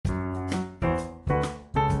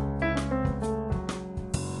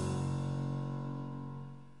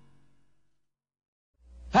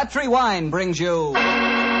Petri Wine brings you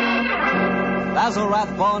Basil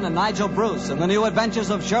Rathbone and Nigel Bruce in the new Adventures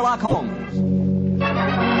of Sherlock Holmes.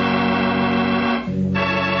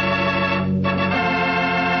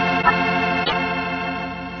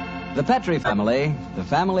 The Petri family, the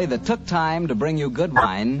family that took time to bring you good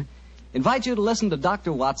wine, invite you to listen to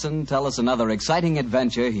Dr. Watson tell us another exciting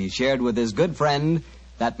adventure he shared with his good friend,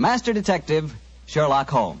 that master detective, Sherlock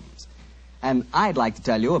Holmes. And I'd like to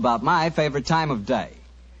tell you about my favorite time of day.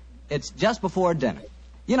 It's just before dinner.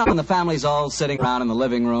 You know, when the family's all sitting around in the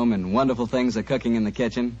living room and wonderful things are cooking in the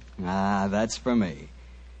kitchen? Ah, that's for me.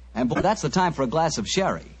 And boy, that's the time for a glass of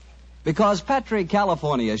sherry. Because Petri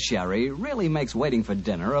California sherry really makes waiting for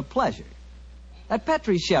dinner a pleasure. That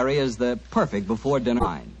Petri sherry is the perfect before-dinner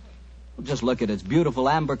wine. Just look at its beautiful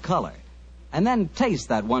amber color. And then taste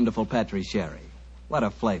that wonderful Petri sherry. What a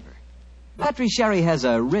flavor. Petri sherry has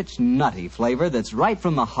a rich, nutty flavor that's right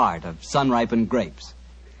from the heart of sun-ripened grapes.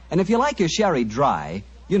 And if you like your sherry dry,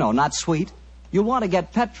 you know, not sweet, you'll want to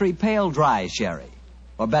get Petri Pale Dry Sherry.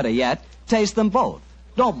 Or better yet, taste them both.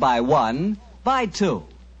 Don't buy one, buy two.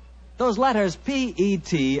 Those letters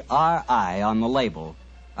P-E-T-R-I on the label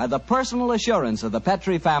are the personal assurance of the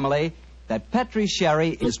Petri family that Petri sherry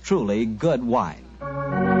is truly good wine.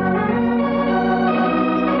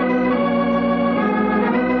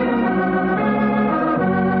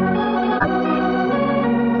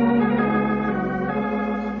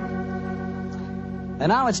 And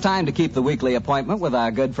now it's time to keep the weekly appointment with our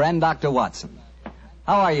good friend, Dr. Watson.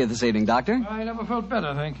 How are you this evening, Doctor? I never felt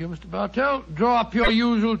better, thank you, Mr. Bartell. Draw up your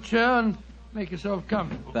usual chair and make yourself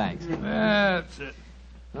comfortable. Thanks. That's it.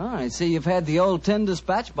 Oh, I see you've had the old tin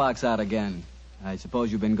dispatch box out again. I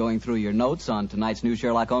suppose you've been going through your notes on tonight's new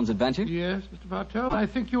Sherlock Holmes adventure? Yes, Mr. Bartell. I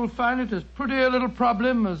think you'll find it as pretty a little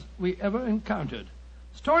problem as we ever encountered.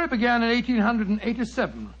 The story began in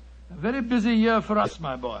 1887. A very busy year for us,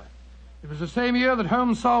 my boy. It was the same year that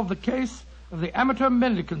Holmes solved the case of the Amateur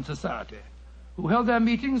Mendicant Society, who held their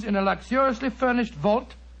meetings in a luxuriously furnished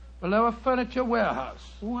vault below a furniture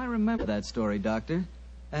warehouse. Oh, I remember that story, Doctor.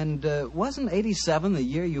 And wasn't 87 the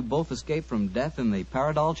year you both escaped from death in the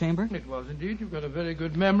Paradol chamber? It was indeed. You've got a very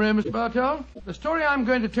good memory, Mr. Bartell. The story I'm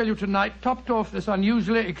going to tell you tonight topped off this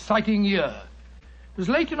unusually exciting year. It was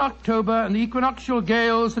late in October, and the equinoctial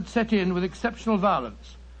gales had set in with exceptional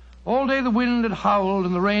violence. All day the wind had howled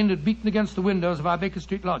and the rain had beaten against the windows of our Baker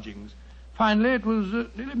Street lodgings. Finally, it was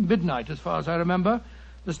nearly midnight, as far as I remember.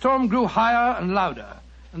 The storm grew higher and louder,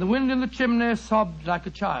 and the wind in the chimney sobbed like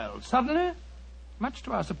a child. Suddenly, much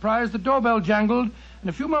to our surprise, the doorbell jangled, and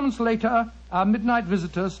a few moments later, our midnight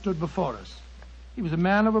visitor stood before us. He was a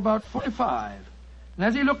man of about 45, and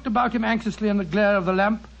as he looked about him anxiously in the glare of the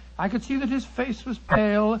lamp, I could see that his face was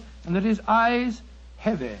pale and that his eyes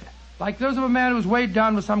heavy, like those of a man who was weighed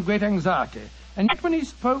down with some great anxiety. And yet when he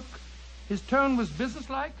spoke, his tone was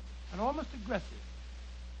businesslike and almost aggressive.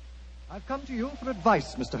 I've come to you for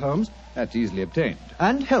advice, Mr. Holmes. That's easily obtained.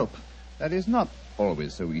 And help. That is not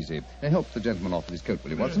always so easy. Help the gentleman off with his coat,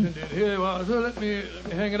 will you, Watson? Yes, indeed. Here you are, sir. Let me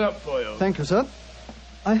hang it up for you. Thank you, sir.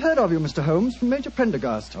 I heard of you, Mr. Holmes, from Major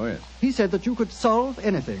Prendergast. Oh, yes. He said that you could solve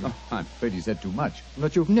anything. Oh, I'm afraid he said too much.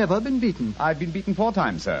 But you've never been beaten. I've been beaten 4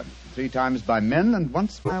 times, sir. 3 times by men and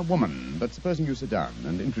once by a woman. But supposing you sit down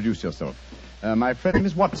and introduce yourself. My friend,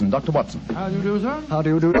 Miss Watson, Dr. Watson. How do you do, sir? How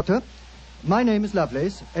do you do, Doctor? My name is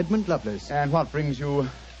Lovelace, Edmund Lovelace. And what brings you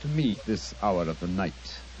to me this hour of the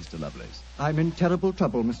night, Mr. Lovelace? I'm in terrible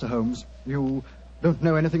trouble, Mr. Holmes. You don't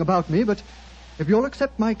know anything about me, but if you'll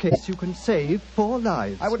accept my case, you can save 4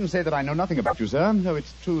 lives. I wouldn't say that I know nothing about you, sir, though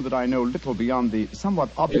it's true that I know little beyond the somewhat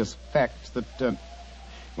obvious fact that,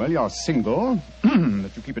 you're single,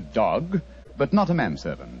 that you keep a dog, but not a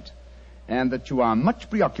manservant, and that you are much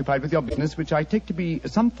preoccupied with your business, which I take to be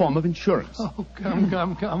some form of insurance. Oh,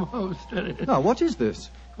 come. Oh, steady. Now, what is this?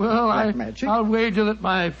 Well, Black magic? I'll wager that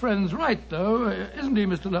my friend's right, though. Isn't he,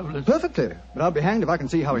 Mr. Lovelace? Perfectly. But I'll be hanged if I can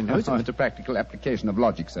see how he knows Oh, it. it's a practical application of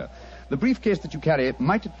logic, sir. The briefcase that you carry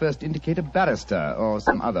might at first indicate a barrister or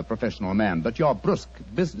some other professional man, but your brusque,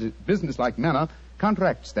 businesslike manner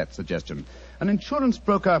counteracts that suggestion. An insurance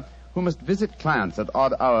broker who must visit clients at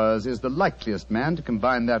odd hours is the likeliest man to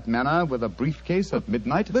combine that manner with a briefcase at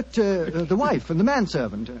midnight. But the wife and the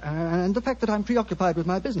manservant, and the fact that I'm preoccupied with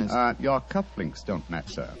my business. Your cufflinks don't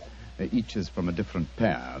match, sir. Each is from a different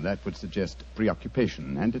pair. That would suggest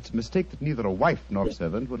preoccupation, and it's a mistake that neither a wife nor a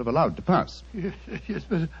servant would have allowed to pass. Yes,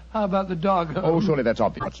 but how about the dog? Oh, surely that's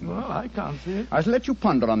obvious. Well, I can't see it. I shall let you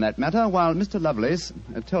ponder on that matter while Mr. Lovelace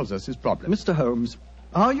tells us his problem. Mr. Holmes,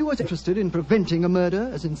 are you as interested in preventing a murder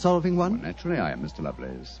as in solving one? Well, naturally I am, Mr.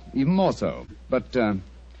 Lovelace. Even more so. But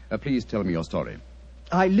please tell me your story.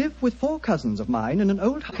 I live with 4 cousins of mine in an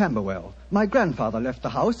old Camberwell. My grandfather left the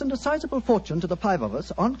house and a sizable fortune to the 5 of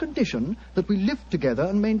us on condition that we lived together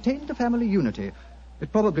and maintained the family unity.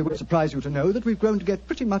 It probably would surprise you to know that we've grown to get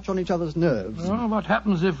pretty much on each other's nerves. Well, what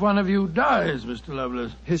happens if one of you dies, Mr.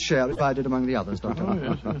 Lovelace? His share is divided among the others, Doctor. Oh,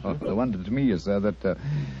 yes. The wonder to me is, sir, that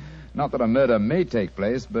not that a murder may take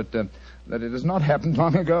place, but that it has not happened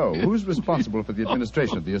long ago. Who's responsible for the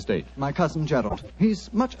administration of the estate? My cousin Gerald.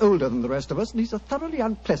 He's much older than the rest of us, and he's a thoroughly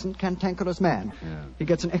unpleasant, cantankerous man. Yeah. He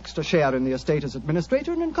gets an extra share in the estate as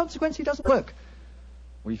administrator, and in consequence he doesn't work.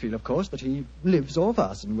 We feel, of course, that he lives off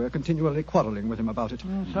us, and we're continually quarrelling with him about it.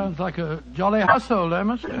 Well, sounds like a jolly household, I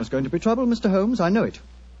must say. There's going to be trouble, Mr. Holmes, I know it.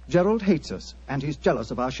 Gerald hates us, and he's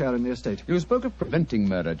jealous of our share in the estate. You spoke of preventing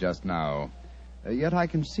murder just now. Yet I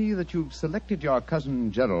can see that you've selected your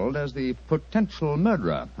cousin Gerald as the potential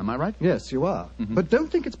murderer. Am I right? Yes, you are. Mm-hmm. But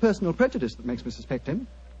don't think it's personal prejudice that makes me suspect him.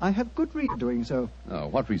 I have good reason for doing so. Oh,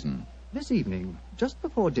 what reason? This evening, just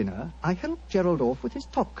before dinner, I helped Gerald off with his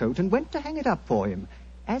top coat and went to hang it up for him.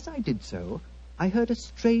 As I did so, I heard a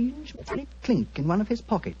strange metallic clink in one of his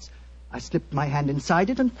pockets. I slipped my hand inside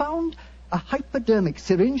it and found a hypodermic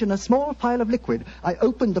syringe and a small phial of liquid. I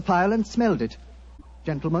opened the phial and smelled it.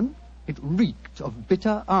 Gentlemen, it reeked of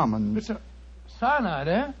bitter almonds. Bitter cyanide,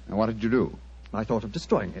 eh? And what did you do? I thought of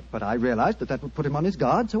destroying it, but I realized that would put him on his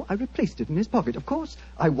guard, so I replaced it in his pocket. Of course,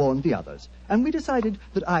 I warned the others, and we decided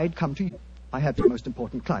that I'd come to you. I had the most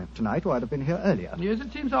important client tonight, or I'd have been here earlier. Yes,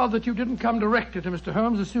 it seems odd that you didn't come directly to Mr.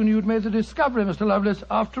 Holmes as soon as you'd made the discovery, Mr. Lovelace.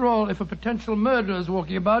 After all, if a potential murderer is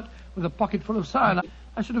walking about with a pocket full of cyanide,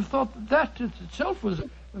 I should have thought that itself was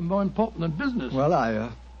more important than business.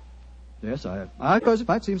 Well, Yes, I suppose it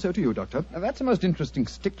might seem so to you, Doctor. Now, that's a most interesting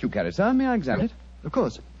stick you carry, sir. May I examine it? Of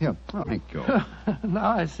course. Here. Oh, thank you. Now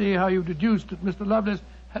I see how you've deduced that Mr. Lovelace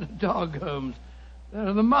had a dog, Holmes. There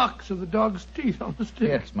are the marks of the dog's teeth on the stick.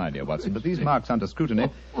 Yes, my dear Watson, but these marks under scrutiny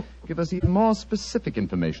give us even more specific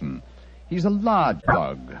information. He's a large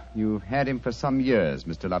dog. You've had him for some years,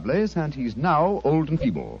 Mr. Lovelace, and he's now old and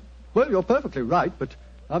feeble. Well, you're perfectly right, but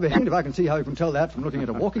I'll be hanged if I can see how you can tell that from looking at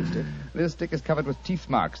a walking stick. This stick is covered with teeth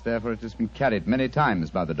marks, therefore it has been carried many times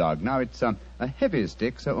by the dog. Now, it's a heavy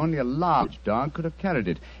stick, so only a large dog could have carried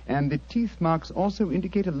it. And the teeth marks also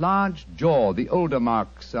indicate a large jaw. The older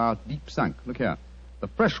marks are deep sunk. Look here. The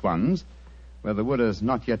fresh ones, where the wood is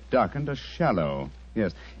not yet darkened, are shallow.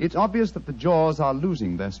 Yes, it's obvious that the jaws are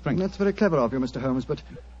losing their strength. That's very clever of you, Mr. Holmes, but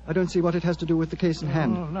I don't see what it has to do with the case in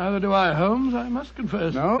hand. Oh, neither do I, Holmes, I must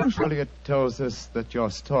confess. No, surely it tells us that your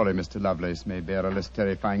story, Mr. Lovelace, may bear a less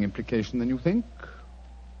terrifying implication than you think.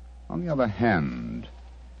 On the other hand,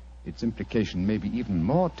 its implication may be even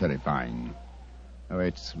more terrifying. Though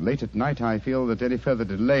it's late at night, I feel that any further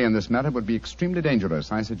delay in this matter would be extremely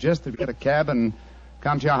dangerous. I suggest that we get a cab and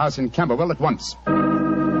come to your house in Camberwell at once.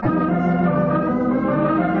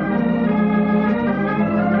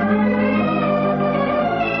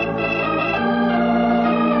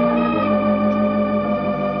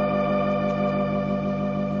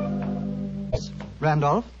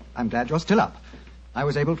 Randolph, I'm glad you're still up. I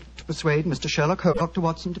was able to persuade Mr. Sherlock Holmes, Dr.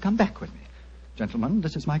 Watson, to come back with me. Gentlemen,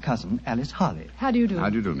 this is my cousin, Alice Harley. How do you do? How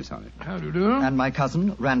do you do, Miss Harley? How do you do? And my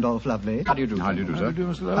cousin, Randolph Lovely. How do you do? How do you do, How sir? do you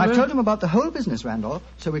do, Mr. I've Lovelace? told him about the whole business, Randolph,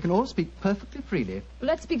 so we can all speak perfectly freely.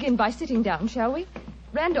 Let's begin by sitting down, shall we?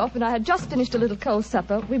 Randolph and I had just finished a little cold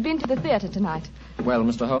supper. We've been to the theatre tonight. Well,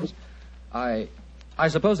 Mr. Holmes, I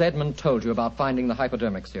suppose Edmund told you about finding the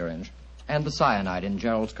hypodermic syringe and the cyanide in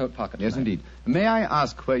Gerald's coat pocket. Yes, tonight. indeed. May I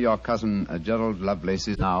ask where your cousin Gerald Lovelace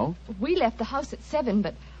is now? We left the house at 7,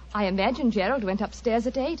 but I imagine Gerald went upstairs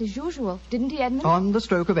at 8, as usual. Didn't he, Edmund? On the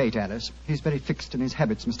stroke of 8, Alice. He's very fixed in his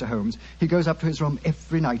habits, Mr. Holmes. He goes up to his room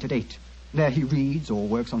every night at 8. There he reads or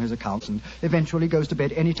works on his accounts and eventually goes to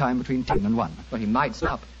bed any time between 10 and 1. Well, he might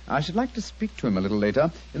stop. I should like to speak to him a little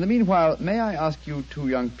later. In the meanwhile, may I ask you two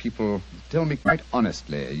young people to tell me quite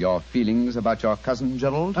honestly your feelings about your cousin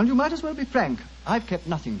Gerald? And you might as well be frank. I've kept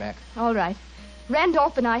nothing back. All right.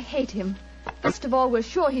 Randolph and I hate him. First of all, we're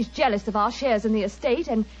sure he's jealous of our shares in the estate,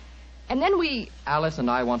 and then we... Alice and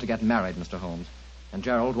I want to get married, Mr. Holmes, and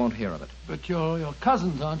Gerald won't hear of it. But you're your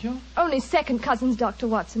cousins, aren't you? Only second cousins, Dr.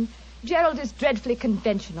 Watson. Gerald is dreadfully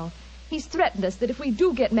conventional. He's threatened us that if we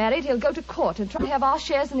do get married, he'll go to court and try to have our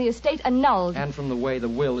shares in the estate annulled. And from the way the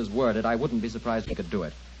will is worded, I wouldn't be surprised he could do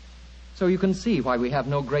it. So you can see why we have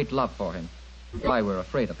no great love for him, why we're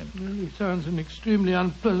afraid of him. Well, he sounds an extremely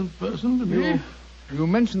unpleasant person to me. You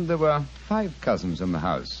mentioned there were 5 cousins in the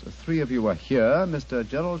house. 3 of you are here. Mr.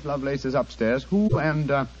 Gerald Lovelace is upstairs. Who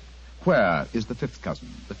and where is the 5th cousin?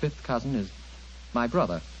 The 5th cousin is my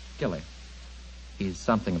brother, Gilly. He's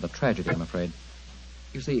something of a tragedy, I'm afraid.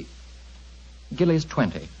 You see, Gilly's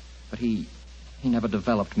 20, but he never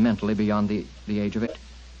developed mentally beyond the age of 8.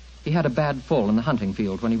 He had a bad fall in the hunting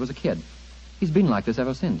field when he was a kid. He's been like this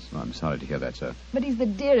ever since. Oh, I'm sorry to hear that, sir. But he's the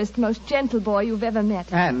dearest, most gentle boy you've ever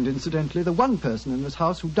met. And, incidentally, the one person in this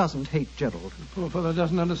house who doesn't hate Gerald. The poor fellow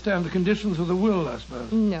doesn't understand the conditions of the will, I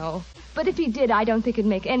suppose. No. But if he did, I don't think it'd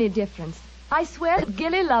make any difference. I swear that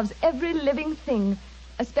Gilly loves every living thing,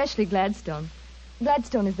 especially Gladstone.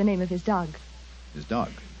 Gladstone is the name of his dog. His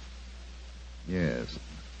dog? Yes.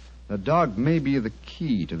 The dog may be the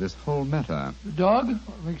key to this whole matter. The dog?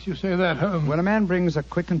 What makes you say that, Holmes? When a man brings a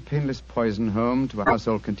quick and painless poison home to a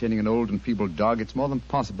household containing an old and feeble dog, it's more than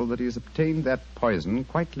possible that he has obtained that poison,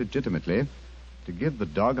 quite legitimately, to give the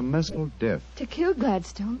dog a merciful death. To kill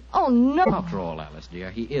Gladstone? Oh, no. After all, Alice, dear,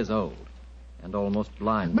 he is old and almost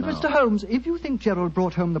blind But, now. Mr. Holmes, if you think Gerald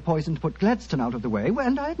brought home the poison to put Gladstone out of the way, well,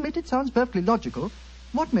 and I admit it sounds perfectly logical,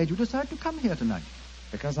 what made you decide to come here tonight?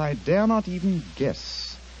 Because I dare not even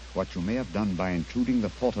guess what you may have done by intruding the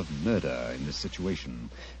thought of murder in this situation.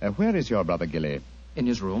 Where is your brother Gilly? In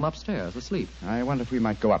his room upstairs, asleep. I wonder if we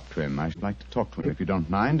might go up to him. I should like to talk to him, if you don't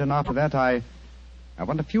mind. And after that, I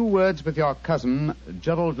want a few words with your cousin,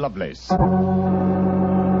 Gerald Lovelace.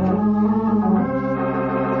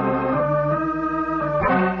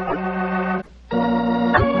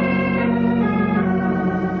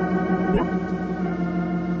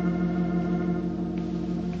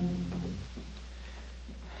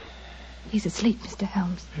 He's asleep, Mr.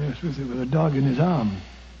 Holmes. Yes, with a dog in his arm.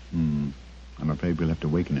 I'm afraid we'll have to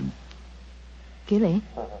waken him. Gilly?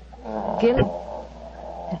 Gilly?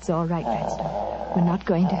 It's all right, Gladstone. We're not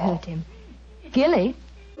going to hurt him. Gilly?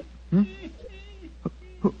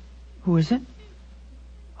 Who is it?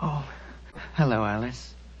 Oh, hello,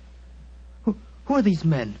 Alice. Who are these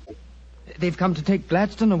men? They've come to take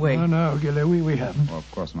Gladstone away. No, Gilly, we haven't. Oh, of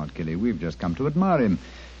course not, Gilly. We've just come to admire him.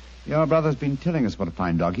 Your brother's been telling us what a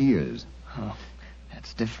fine dog he is. Oh,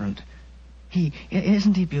 that's different.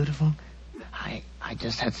 Isn't he beautiful? I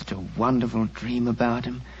just had such a wonderful dream about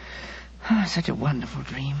him. Such a wonderful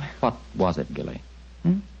dream. What was it, Gilly?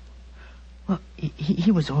 Well,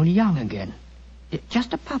 he was all young again.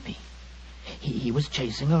 Just a puppy. He was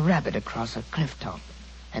chasing a rabbit across a cliff top.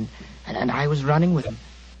 And I was running with him.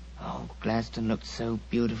 Oh, Gladstone looked so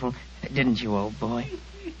beautiful. Didn't you, old boy?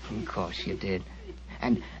 Of course you did.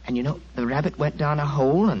 And you know, the rabbit went down a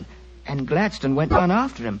hole, and Gladstone went down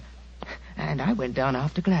after him. And I went down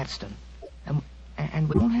after Gladstone. And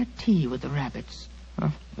we all had tea with the rabbits.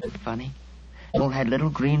 Oh, wasn't it funny? We all had little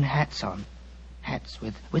green hats on. Hats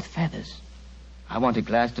with feathers. I wanted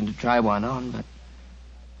Gladstone to try one on, but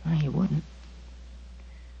he wouldn't.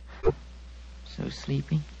 So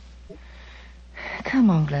sleepy. Come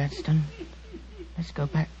on, Gladstone. Let's go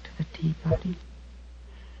back to the tea party.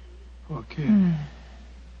 Poor kid.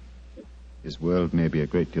 His world may be a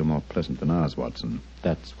great deal more pleasant than ours, Watson.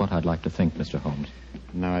 That's what I'd like to think, Mr. Holmes.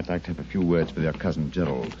 Now I'd like to have a few words with your cousin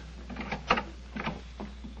Gerald.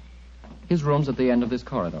 His room's at the end of this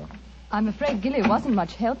corridor. I'm afraid Gilly wasn't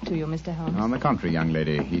much help to you, Mr. Holmes. On the contrary, young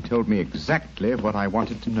lady, he told me exactly what I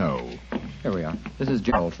wanted to know. Here we are. This is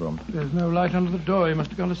Gerald's room. There's no light under the door. He must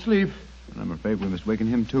have gone to sleep. And I'm afraid we must waken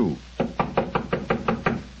him, too.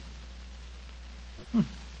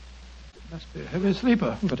 Must be a heavy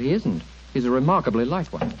sleeper. But he isn't. He's a remarkably light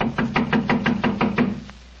one.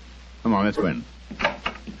 Come on, let's go in.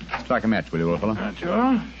 Strike a match, will you, old fellow?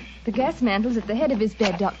 Sure. The gas mantle's at the head of his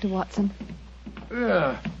bed, Dr. Watson.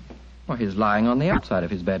 Yeah. Well, he's lying on the outside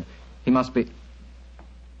of his bed. He must be...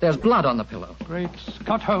 There's blood on the pillow. Great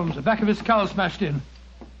Scott, Holmes. The back of his skull smashed in.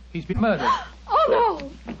 He's been murdered. Oh,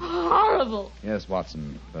 no! Horrible! Yes,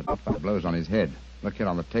 Watson, but by blows on his head. Look here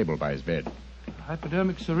on the table by his bed. A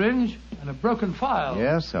hypodermic syringe and a broken file.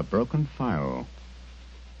 Yes, a broken file.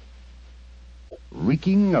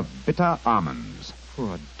 Reeking of bitter almonds.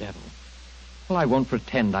 Poor devil. Well, I won't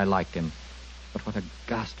pretend I liked him. But what a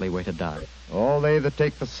ghastly way to die. All they that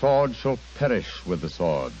take the sword shall perish with the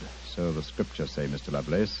sword. So the scriptures say, Mr.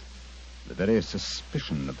 Lovelace. The very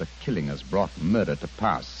suspicion of the killing has brought murder to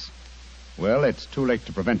pass. Well, it's too late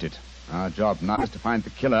to prevent it. Our job now is to find the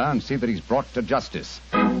killer and see that he's brought to justice.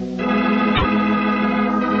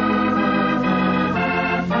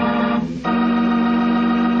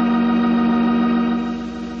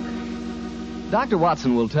 Dr.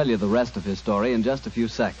 Watson will tell you the rest of his story in just a few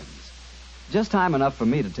seconds. Just time enough for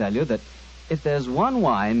me to tell you that if there's one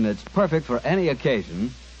wine that's perfect for any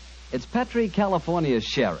occasion, it's Petri California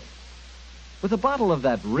Sherry. With a bottle of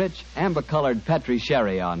that rich, amber-colored Petri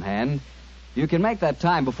Sherry on hand, you can make that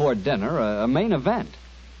time before dinner a main event.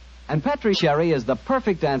 And Petri Sherry is the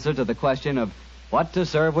perfect answer to the question of what to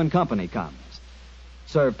serve when company comes.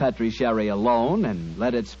 Serve Petri sherry alone and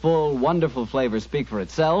let its full, wonderful flavor speak for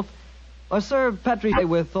itself, or serve Petri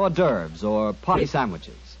with hors d'oeuvres or party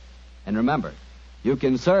sandwiches. And remember, you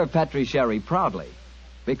can serve Petri sherry proudly,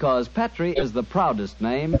 because Petri is the proudest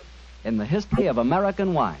name in the history of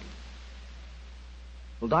American wine.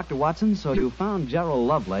 Well, Dr. Watson, so you found Gerald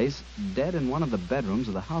Lovelace dead in one of the bedrooms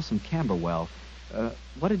of the house in Camberwell.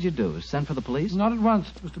 What did you do? Send for the police? Not at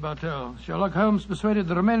once, Mr. Bartell. Sherlock Holmes persuaded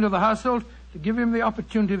the remainder of the household to give him the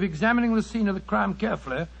opportunity of examining the scene of the crime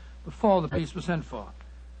carefully before the police were sent for.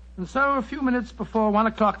 And so, a few minutes before 1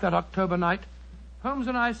 o'clock that October night, Holmes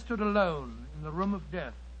and I stood alone in the room of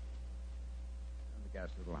death. Turn the gas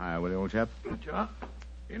a little higher, will you, old chap? Sure.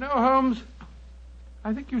 You know, Holmes,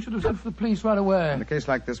 I think you should have sent for the police right away. In a case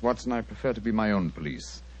like this, Watson, I prefer to be my own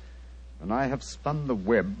police. When I have spun the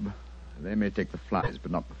web, they may take the flies,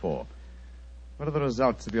 but not before. What are the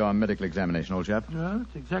results of your medical examination, old chap? Well,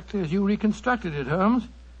 it's exactly as you reconstructed it, Holmes.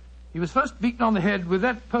 He was first beaten on the head with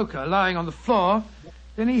that poker lying on the floor.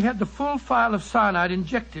 Then he had the full phial of cyanide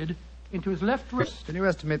injected into his left wrist. Can you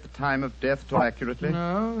estimate the time of death at all accurately?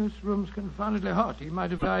 No, this room's confoundedly hot. He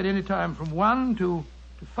might have died any time from 1 to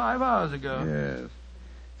 5 hours ago. Yes.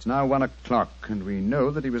 It's now 1 o'clock, and we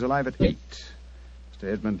know that he was alive at 8.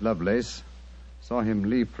 Mr. Edmund Lovelace saw him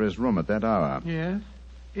leave for his room at that hour. Yes,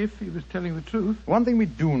 if he was telling the truth. One thing we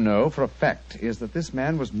do know for a fact is that this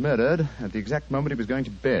man was murdered at the exact moment he was going to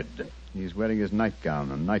bed. He's wearing his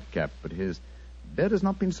nightgown and nightcap, but his bed has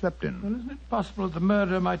not been slept in. Well, isn't it possible that the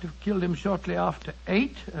murderer might have killed him shortly after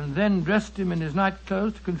 8 and then dressed him in his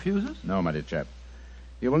nightclothes to confuse us? No, my dear chap.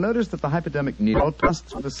 You will notice that the hypodermic needle passed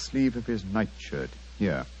through the sleeve of his nightshirt.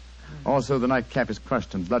 Here. Also, the nightcap is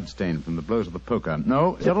crushed and bloodstained from the blows of the poker.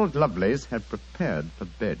 No, Gerald Lovelace had prepared for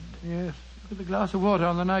bed. Yes. Look at the glass of water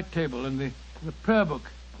on the night table and the prayer book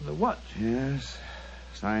and the watch. Yes.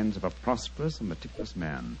 Signs of a prosperous and meticulous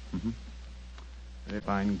man. Mm-hmm. Very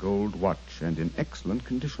fine gold watch and in excellent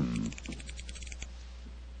condition.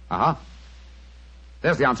 Aha.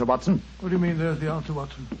 There's the answer, Watson. What do you mean, there's the answer,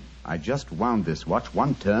 Watson? I just wound this watch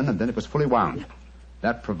one turn, and then it was fully wound.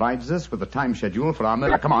 That provides us with a time schedule for our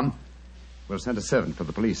murder. Come on. We'll send a servant for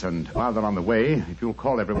the police, and while they're on the way, if you'll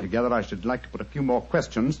call everyone together, I should like to put a few more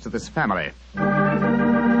questions to this family.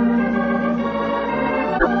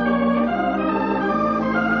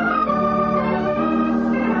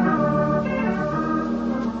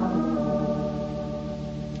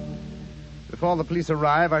 Before the police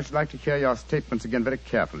arrive, I should like to hear your statements again very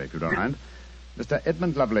carefully, if you don't mind. Mr.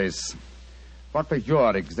 Edmund Lovelace, what were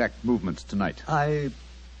your exact movements tonight? I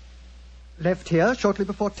left here shortly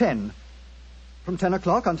before 10. From 10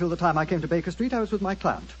 o'clock until the time I came to Baker Street, I was with my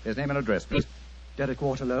client. His name and address, please. Derek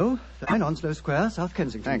Waterlow, 9 Onslow Square, South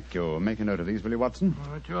Kensington. Thank you. Make a note of these, will you, Watson?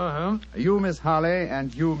 All right, you're home. You, Miss Harley,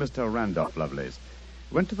 and you, Mr. Randolph Lovelace,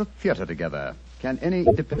 went to the theater together. Can any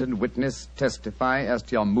independent witness testify as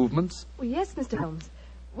to your movements? Well, yes, Mr. Holmes.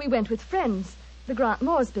 We went with friends, the Grant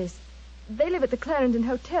Moresbys. They live at the Clarendon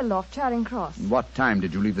Hotel off Charing Cross. What time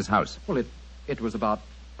did you leave this house? Well, it was about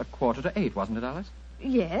 7:45, wasn't it, Alice?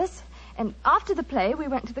 Yes. And after the play, we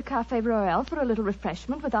went to the Café Royal for a little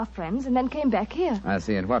refreshment with our friends and then came back here. I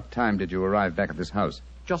see. And what time did you arrive back at this house?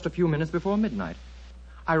 Just a few minutes before midnight.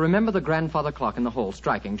 I remember the grandfather clock in the hall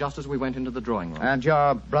striking just as we went into the drawing room. And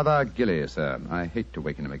your brother Gilly, sir. I hate to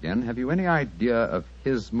waken him again. Have you any idea of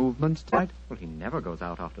his movements tonight? Well, he never goes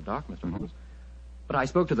out after dark, Mr. Holmes. But I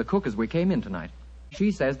spoke to the cook as we came in tonight.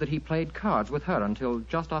 She says that he played cards with her until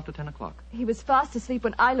just after 10 o'clock. He was fast asleep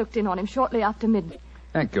when I looked in on him shortly after midnight.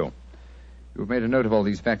 Thank you. You've made a note of all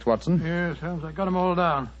these facts, Watson? Yes, Holmes, I got them all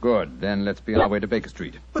down. Good. Then let's be on our way to Baker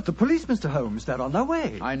Street. But the police, Mr. Holmes, they're on their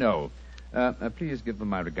way. I know. Please give them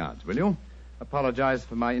my regards, will you? Apologize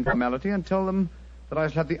for my informality and tell them that I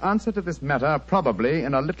shall have the answer to this matter probably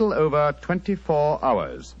in a little over 24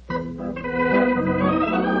 hours.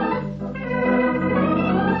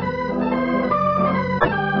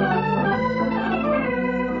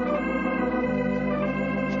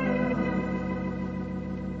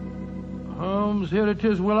 Holmes, here it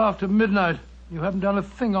is well after midnight. You haven't done a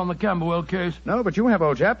thing on the Camberwell case. No, but you have,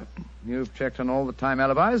 old chap. You've checked on all the time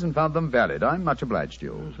alibis and found them valid. I'm much obliged to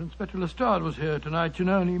you. Yes, Inspector Lestrade was here tonight, you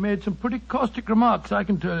know, and he made some pretty caustic remarks, I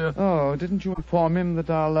can tell you. Oh, didn't you inform him that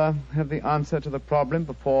I'll have the answer to the problem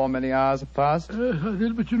before many hours have passed? Yes, I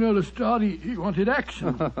did, but you know, Lestrade, he wanted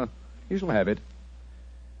action. You shall have it.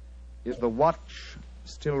 Is the watch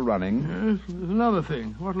still running? Yes, there's another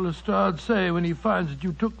thing. What'll Lestrade say when he finds that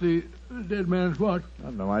you took the dead man's watch?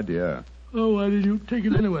 I've no idea. Oh, why did you take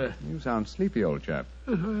it anyway? You sound sleepy, old chap.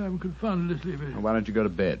 Yes, I am confoundedly sleepy. Why don't you go to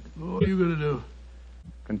bed? What are you going to do?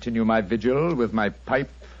 Continue my vigil with my pipe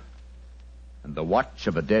and the watch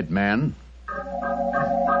of a dead man.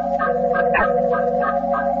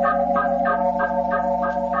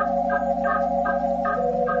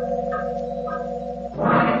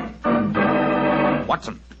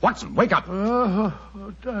 Watson, wake up!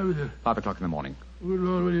 What time is it? 5 o'clock in the morning. Good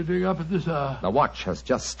Lord, what are you doing up at this hour? The watch has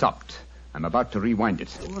just stopped. I'm about to rewind it.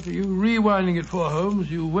 What are you rewinding it for, Holmes?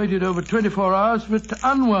 You waited over 24 hours for it to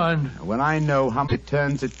unwind. When I know how many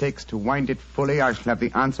turns it takes to wind it fully, I shall have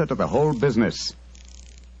the answer to the whole business.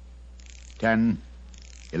 10,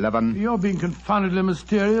 11... You're being confoundedly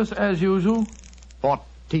mysterious, as usual. 14.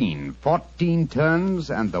 14 turns,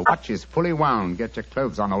 and the watch is fully wound. Get your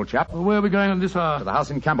clothes on, old chap. Well, where are we going on this hour? To the house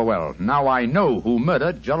in Camberwell. Now I know who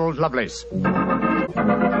murdered Gerald Lovelace.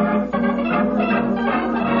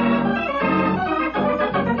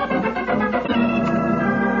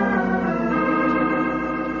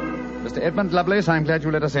 Mr. Edmund Lovelace, I'm glad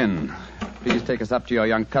you let us in. Please take us up to your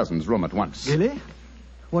young cousin's room at once. Gilly?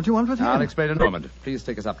 What do you want with him? I'll explain in a moment. Please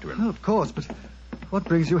take us up to him. Oh, of course, but what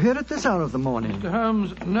brings you here at this hour of the morning? Mr.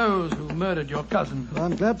 Holmes knows who murdered your cousin. Well,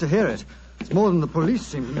 I'm glad to hear it. It's more than the police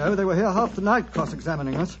seem to know. They were here half the night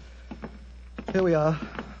cross-examining us. Here we are.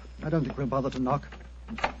 I don't think we'll bother to knock.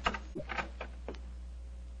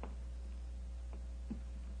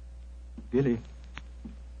 Gilly?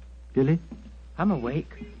 Gilly? I'm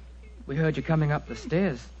awake. We heard you coming up the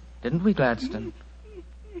stairs, didn't we, Gladstone?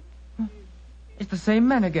 It's the same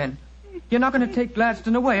man again. You're not going to take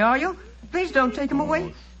Gladstone away, are you? Please don't take him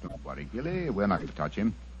away. Don't worry, Gilly. We're not going to touch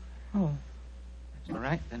him. Oh, that's all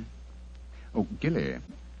right, then. Oh, Gilly,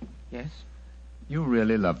 Yes, you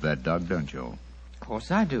really love that dog, don't you? of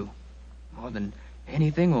course I do. More than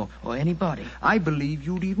anything or anybody. I believe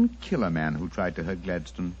you'd even kill a man who tried to hurt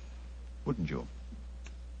Gladstone. Wouldn't you?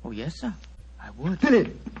 Oh, yes, sir. I would.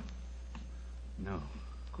 Gilly! No.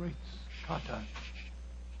 Great Scott.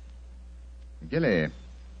 Gilly,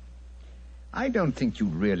 I don't think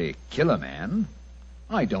you'd really kill a man.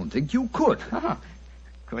 I don't think you could.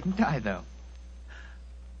 Couldn't I, though?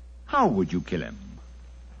 How would you kill him?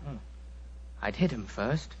 I'd hit him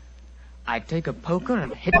first. I'd take a poker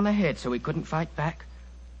and hit him on the head so he couldn't fight back.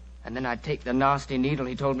 And then I'd take the nasty needle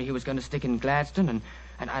he told me he was going to stick in Gladstone,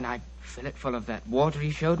 and I'd fill it full of that water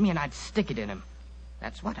he showed me, and I'd stick it in him.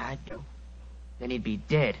 That's what I'd do. Then he'd be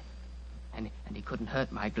dead. And he couldn't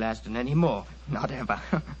hurt my Gladstone anymore. Not ever.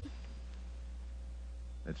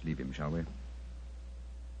 Let's leave him, shall we?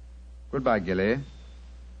 Goodbye, Gilly.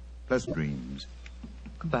 Pleasant dreams.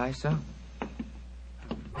 Goodbye, sir.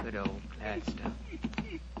 Good old Gladstone.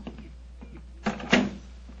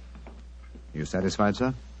 You satisfied,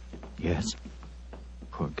 sir? Yes.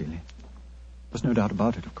 Poor Gilly. There's no doubt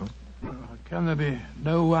about it, of course. Can there be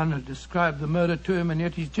no one to describe the murder to him, and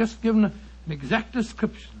yet he's just given an exact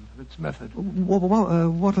description of its method?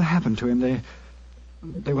 What'll happen to him?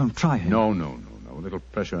 They won't try him. No. A little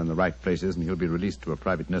pressure in the right places, and he'll be released to a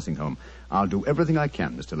private nursing home. I'll do everything I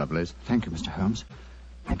can, Mr. Lovelace. Thank you, Mr. Holmes.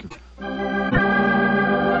 Thank you.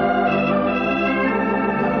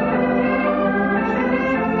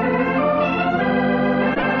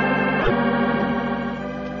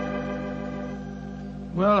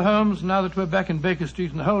 Well, Holmes, now that we're back in Baker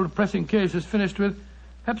Street and the whole depressing case is finished with,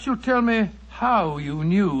 perhaps you'll tell me how you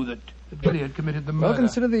knew that Billy had committed the murder. Well,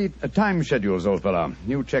 consider the time schedules, old fellow.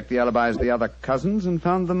 You checked the alibis of the other cousins and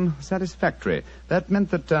found them satisfactory. That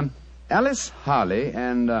meant that Alice Harley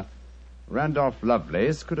and Randolph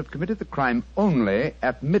Lovelace could have committed the crime only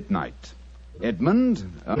at midnight. Edmund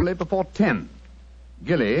only before 10.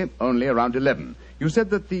 Gilly only around 11. You said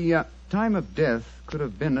that the time of death could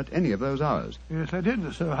have been at any of those hours. Yes, I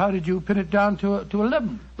did. So how did you pin it down to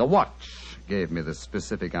 11? The watch gave me the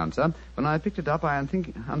specific answer. When I picked it up, I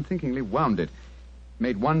unthinkingly wound it.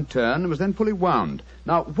 Made one turn and was then fully wound.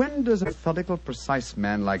 Now, when does a methodical, precise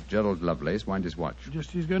man like Gerald Lovelace wind his watch? Just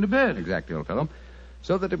as he's going to bed. Exactly, old fellow.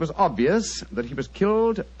 So that it was obvious that he was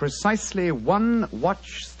killed precisely one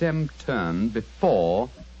watch stem turn before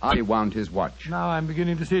I wound his watch. Now I'm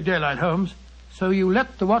beginning to see daylight, Holmes. So you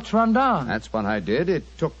let the watch run down? That's what I did.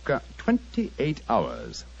 It took 28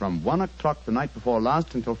 hours, from 1 o'clock the night before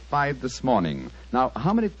last until 5 this morning. Now,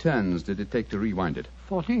 how many turns did it take to rewind it?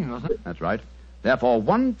 14, wasn't it? That's right. Therefore,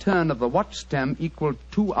 one turn of the watch stem equaled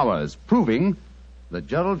 2 hours, proving that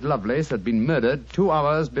Gerald Lovelace had been murdered 2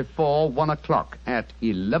 hours before 1 o'clock at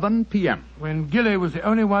 11 p.m. When Gilly was the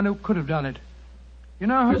only one who could have done it. You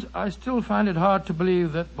know, Holmes, I still find it hard to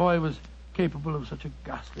believe that boy was capable of such a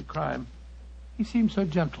ghastly crime. He seemed so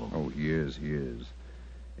gentle. Oh, he is.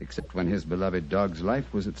 Except when his beloved dog's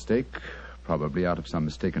life was at stake, probably out of some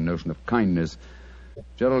mistaken notion of kindness.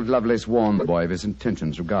 Gerald Lovelace warned the boy of his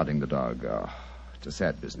intentions regarding the dog. It's a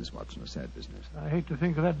sad business, Watson, a sad business. I hate to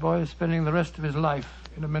think of that boy spending the rest of his life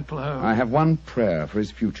in a mental home. I have one prayer for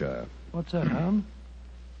his future. What's that, Holmes?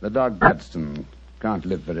 The dog Gladstone can't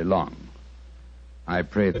live very long. I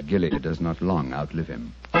pray that Gilly does not long outlive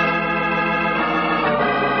him.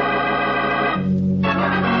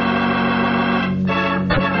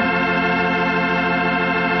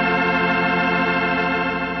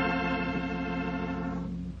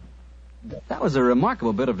 That was a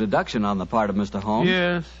remarkable bit of deduction on the part of Mr. Holmes.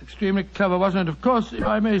 Yes, extremely clever, wasn't it? Of course, if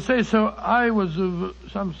I may say so, I was of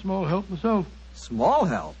some small help myself. Small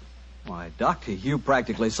help? Why, Doctor, you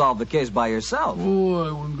practically solved the case by yourself. Oh,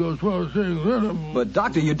 I wouldn't go as far as saying that. But,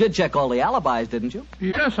 Doctor, you did check all the alibis, didn't you?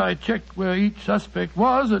 Yes, I checked where each suspect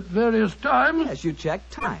was at various times. Yes, you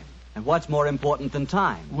checked time. And what's more important than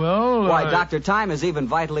time? Well, Why, Doctor, time is even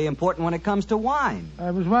vitally important when it comes to wine.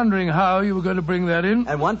 I was wondering how you were going to bring that in.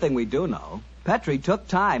 And one thing we do know, Petrie took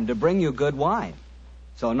time to bring you good wine.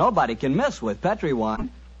 So nobody can miss with Petrie wine.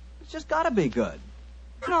 It's just got to be good.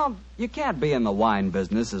 You know, you can't be in the wine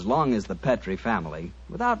business as long as the Petrie family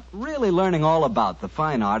without really learning all about the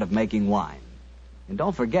fine art of making wine. And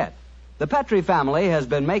don't forget, the Petrie family has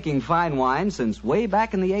been making fine wine since way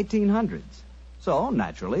back in the 1800s. So,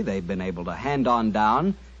 naturally, they've been able to hand on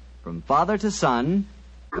down, from father to son,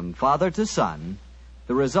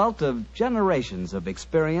 the result of generations of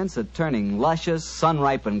experience at turning luscious,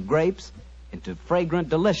 sun-ripened grapes into fragrant,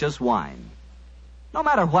 delicious wine. No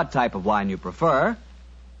matter what type of wine you prefer,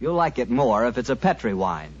 you'll like it more if it's a Petrie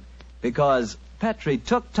wine, because Petrie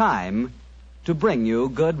took time to bring you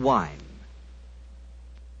good wine.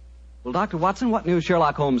 Well, Dr. Watson, what new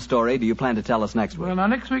Sherlock Holmes story do you plan to tell us next week? Well, now,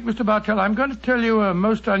 next week, Mr. Bartell, I'm going to tell you a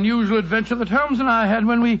most unusual adventure that Holmes and I had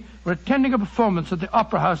when we were attending a performance at the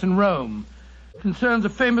Opera House in Rome. It concerns a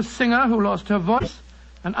famous singer who lost her voice,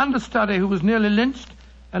 an understudy who was nearly lynched,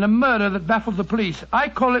 and a murder that baffled the police. I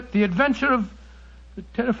call it The Adventure of the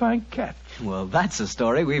Terrifying Cat. Well, that's a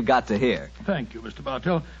story we've got to hear. Thank you, Mr.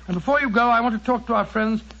 Bartell. And before you go, I want to talk to our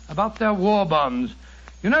friends about their war bonds.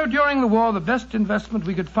 You know, during the war, the best investment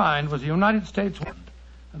we could find was the United States bond.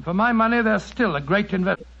 And for my money, they're still a great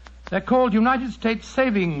investment. They're called United States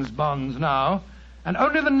savings bonds now, and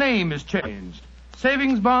only the name is changed.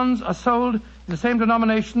 Savings bonds are sold in the same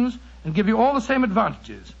denominations and give you all the same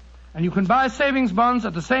advantages. And you can buy savings bonds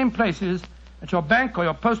at the same places, at your bank or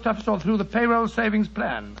your post office or through the payroll savings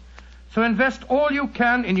plan. So invest all you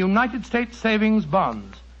can in United States savings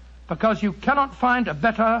bonds, because you cannot find a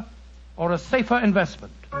better or a safer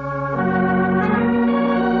investment.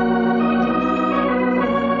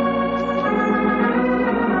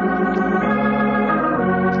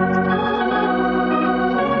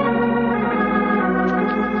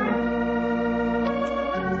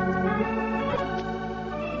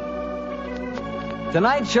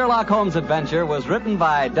 Tonight's Sherlock Holmes adventure was written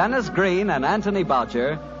by Dennis Green and Anthony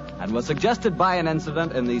Boucher and was suggested by an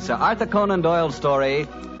incident in the Sir Arthur Conan Doyle story,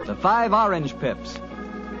 The 5 Orange Pips.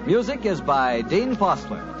 Music is by Dean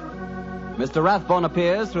Fostler. Mr. Rathbone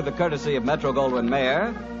appears through the courtesy of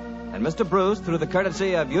Metro-Goldwyn-Mayer, and Mr. Bruce through the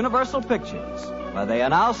courtesy of Universal Pictures, where they are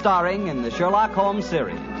now starring in the Sherlock Holmes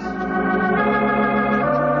series.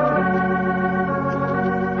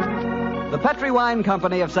 The Petrie Wine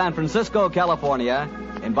Company of San Francisco, California,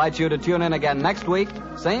 invites you to tune in again next week,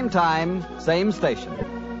 same time, same station.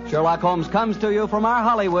 Sherlock Holmes comes to you from our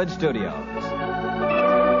Hollywood studios.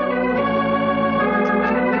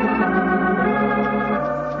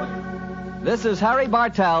 This is Harry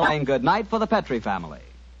Bartell saying good night for the Petrie family.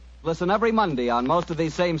 Listen every Monday on most of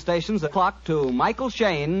these same stations at clock to Michael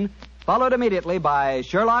Shayne, followed immediately by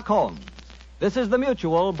Sherlock Holmes. This is the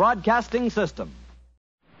Mutual Broadcasting System.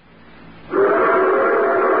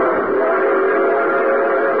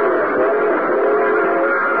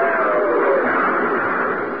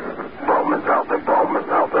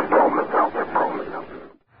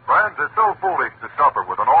 Friends, it's so foolish to suffer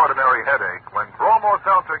with an ordinary headache when Bromo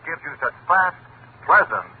Seltzer gives you such fast,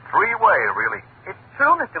 pleasant, three-way relief. It's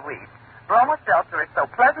true, Mr. Weed. Bromo Seltzer is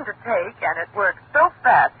so pleasant to take, and it works so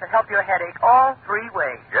fast to help your headache all 3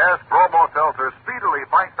 ways. Yes, Bromo Seltzer speedily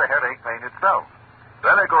fights the headache pain itself.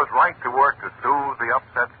 Then it goes right to work to soothe the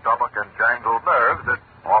upset stomach and jangled nerves that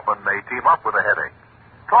often may team up with a headache.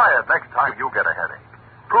 Try it next time you get a headache.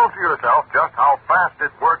 Prove to yourself just how fast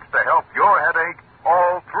it works to help your headache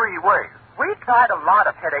all 3 ways. We've tried a lot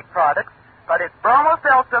of headache products, but it's Bromo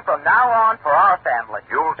Seltzer from now on for our family.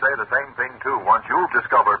 You'll say the same thing, too, once you've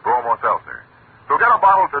discovered Bromo Seltzer. So get a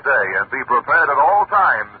bottle today and be prepared at all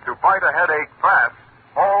times to fight a headache fast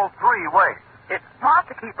all 3 ways. It's smart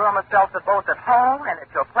to keep Bromo Seltzer both at home and at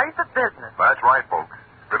your place of business. That's right, folks.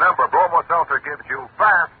 Remember, Bromo Seltzer gives you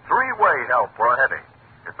fast 3-way help for a headache.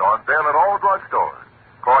 It's on sale at all drugstores.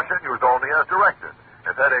 Caution, used only as directed.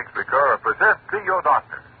 If headaches recur or persist, see your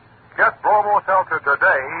doctor. Get Bromo Seltzer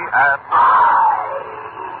today and...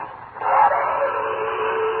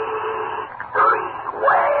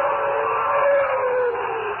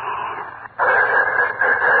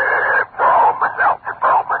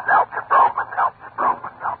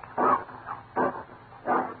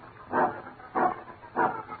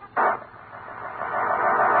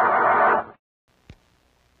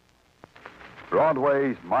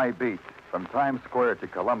 Broadway's My Beat, from Times Square to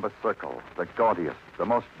Columbus Circle, the gaudiest, the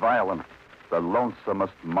most violent, the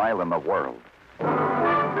lonesomest mile in the world.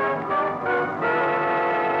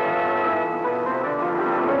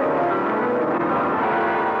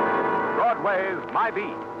 Broadway's My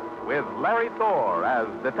Beat, with Larry Thor as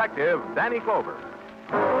Detective Danny Clover.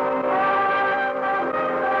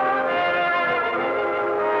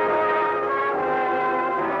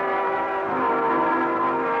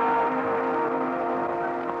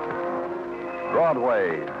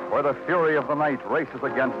 Broadway, where the fury of the night races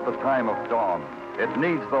against the time of dawn. It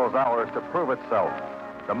needs those hours to prove itself.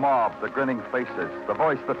 The mob, the grinning faces, the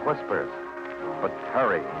voice that whispers. But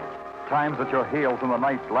hurry. Time's at your heels and the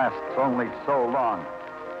night lasts only so long.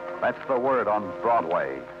 That's the word on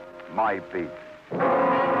Broadway. My Beat.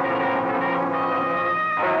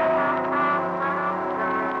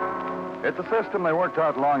 It's a system they worked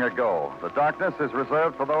out long ago. The darkness is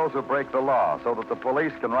reserved for those who break the law so that the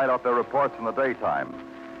police can write out their reports in the daytime.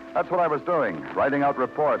 That's what I was doing, writing out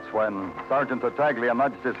reports when Sergeant Tartaglia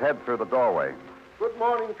nudged his head through the doorway. Good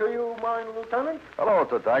morning to you, mine lieutenant. Hello,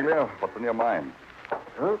 Tartaglia. What's in your mind?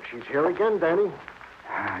 Oh, she's here again, Danny.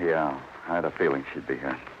 Yeah, I had a feeling she'd be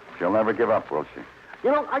here. She'll never give up, will she?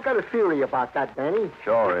 You know, I got a theory about that, Danny.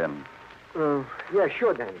 Sure, in. Yeah,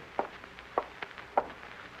 sure, Danny.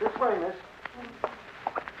 This way, miss.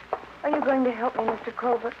 Are you going to help me, Mr.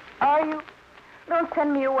 Clover? Are you? Don't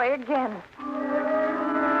send me away again. The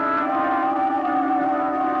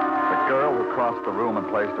girl who crossed the room and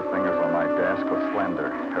placed her fingers on my desk was slender.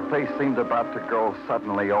 Her face seemed about to grow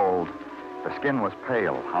suddenly old. Her skin was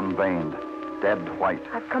pale, unveined, dead white.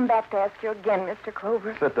 I've come back to ask you again, Mr.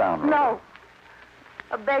 Clover. Sit down, Rhoda. No.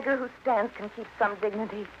 A beggar who stands can keep some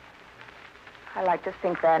dignity. I like to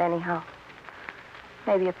think that anyhow.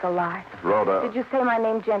 Maybe it's a lie. Rhoda. Did you say my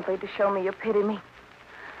name gently to show me you pity me?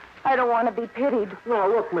 I don't want to be pitied. No,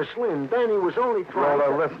 look, Miss Lynn, Danny was only trying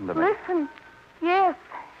Rhoda, listen to me. Listen. Yes.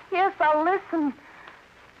 Yes, I'll listen.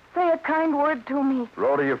 Say a kind word to me.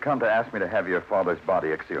 Rhoda, you've come to ask me to have your father's body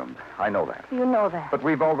exhumed. I know that. You know that. But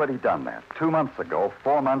we've already done that. 2 months ago,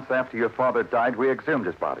 4 months after your father died, we exhumed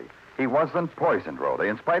his body. He wasn't poisoned, Rhoda.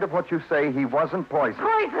 In spite of what you say, he wasn't poisoned.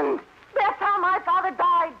 Poisoned? That's how my father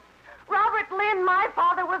died. Robert Lynn, my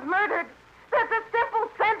father, was murdered. That's a simple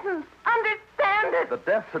sentence. Understand it. The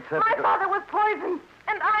death certificate... My father was poisoned,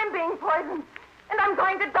 and I'm being poisoned, and I'm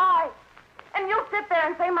going to die. And you'll sit there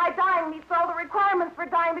and say my dying meets all the requirements for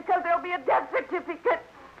dying because there'll be a death certificate.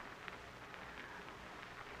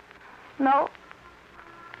 No.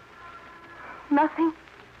 Nothing.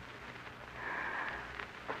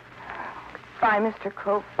 Bye, Mr.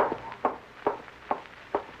 Clover.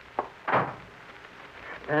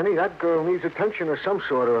 Danny, that girl needs attention of some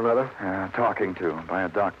sort or another. Talking to, by a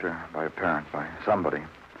doctor, by a parent, by somebody.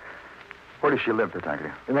 Where does she live,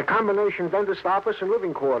 Tartaglia? In a combination dentist office and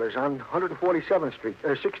living quarters on 147th Street,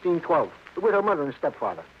 1612, with her mother and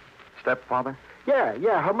stepfather. Stepfather?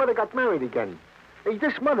 Yeah, her mother got married again. Hey,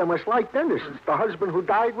 this mother must like dentists. The husband who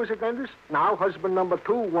died was a dentist. Now, husband number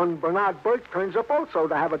 2, one Bernard Burke, turns up also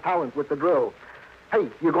to have a talent with the drill. Hey,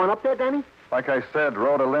 you going up there, Danny? Like I said,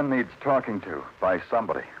 Rhoda Lynn needs talking to by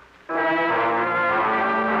somebody.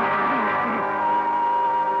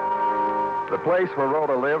 The place where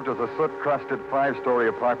Rhoda lived was a soot-crusted 5-story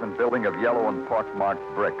apartment building of yellow and pock-marked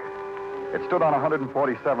brick. It stood on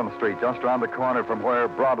 147th Street, just around the corner from where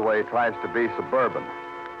Broadway tries to be suburban.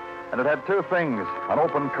 And it had 2 things, an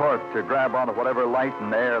open court to grab onto whatever light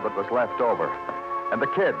and air that was left over. And the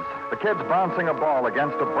kids bouncing a ball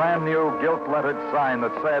against a brand-new gilt-lettered sign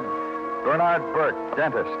that said, Bernard Burke,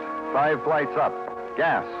 dentist, 5 flights up,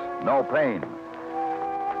 gas, no pain.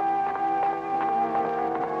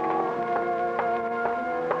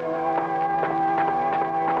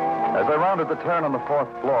 As I rounded the turn on the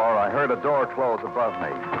 4th floor, I heard a door close above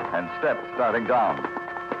me and steps starting down.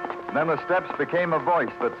 And then the steps became a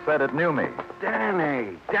voice that said it knew me.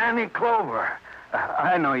 Danny Clover.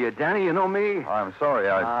 I know you, Danny. You know me? I'm sorry,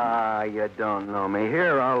 you don't know me.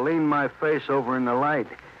 Here, I'll lean my face over in the light.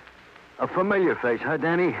 A familiar face, huh,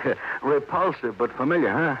 Danny? Repulsive, but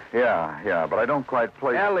familiar, huh? Yeah, but I don't quite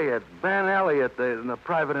place... Elliot, Ben Elliot, the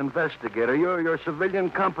private investigator. Your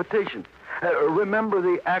civilian competition. Remember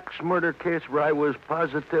the axe murder case where I was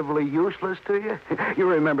positively useless to you? You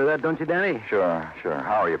remember that, don't you, Danny? Sure.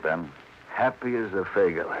 How are you, Ben? Happy as a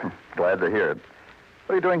fagel. Glad to hear it.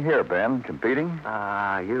 What are you doing here, Ben? Competing?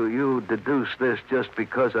 You deduce this just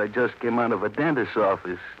because I just came out of a dentist's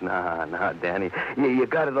office. Nah, Danny. You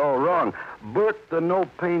got it all wrong. Bert, the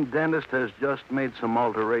no-pain dentist, has just made some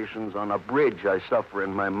alterations on a bridge I suffer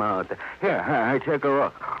in my mouth. Here, take a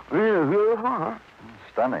look.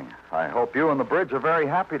 Stunning. I hope you and the bridge are very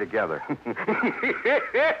happy together.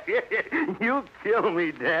 You kill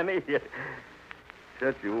me, Danny.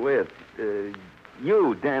 Such a wit.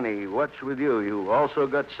 You, Danny, what's with you? You also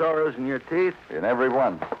got sorrows in your teeth? In every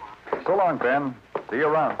one. So long, Ben. See you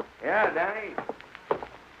around. Yeah, Danny.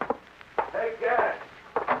 Take care.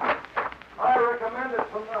 I recommend it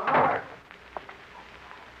from the heart.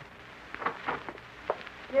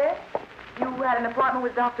 Yes? You had an appointment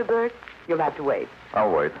with Dr. Burt? You'll have to wait.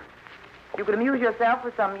 I'll wait. You could amuse yourself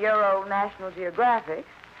with some Euro National Geographic,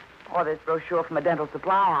 or this brochure from a dental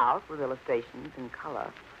supply house with illustrations in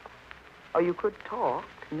color. Or you could talk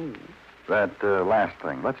to me. That last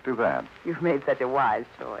thing. Let's do that. You've made such a wise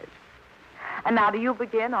choice. And now, do you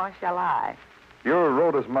begin, or shall I? You're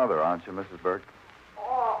Rhoda's mother, aren't you, Mrs. Burke?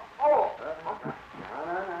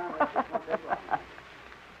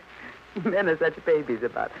 Men are such babies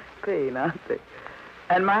about pain, aren't they?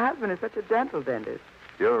 And my husband is such a dental dentist.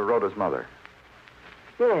 You're Rhoda's mother.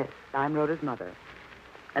 Yes, I'm Rhoda's mother.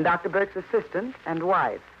 And Dr. Burke's assistant and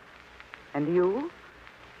wife. And you?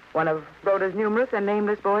 One of Rhoda's numerous and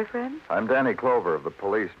nameless boyfriends? I'm Danny Clover of the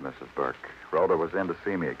police, Mrs. Burke. Rhoda was in to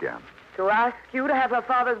see me again. To ask you to have her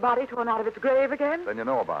father's body torn out of its grave again? Then you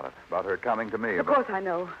know about it, about her coming to me. Of course I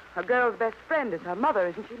know. A girl's best friend is her mother,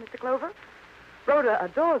 isn't she, Mr. Clover? Rhoda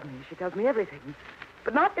adores me. She tells me everything.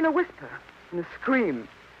 But not in a whisper, in a scream.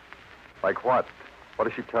 Like what? What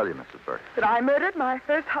does she tell you, Mrs. Burke? That I murdered my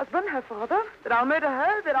first husband, her father. That I'll murder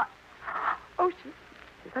her. That I... Oh,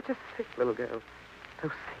 she's such a sick little girl. So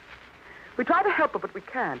sick. We try to help her, but we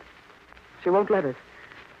can't. She won't let us.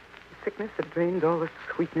 The sickness that drains all the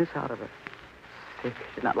sweetness out of her. Sick.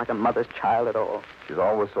 She's not like a mother's child at all. She's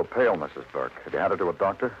always so pale, Mrs. Burke. Have you had her to a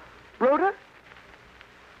doctor? Rhoda?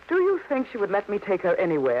 Do you think she would let me take her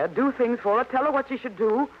anywhere, do things for her, tell her what she should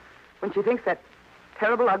do, when she thinks that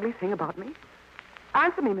terrible, ugly thing about me?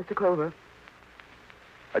 Answer me, Mr. Clover.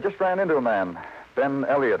 I just ran into a man, Ben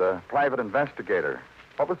Elliot, a private investigator.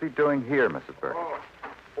 What was he doing here, Mrs. Burke?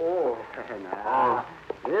 Now.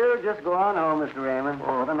 You just go on home, Mr. Raymond.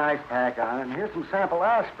 Put a nice pack on, and here's some sample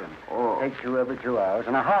aspirin. Take 2 every 2 hours,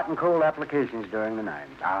 and a hot and cold applications during the night.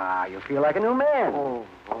 You feel like a new man. Well,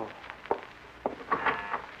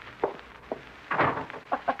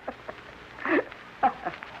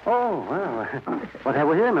 what have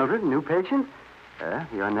we here, Mildred? New patient?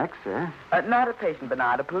 You're next, sir. Not a patient,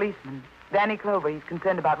 Bernard, a policeman. Danny Clover. He's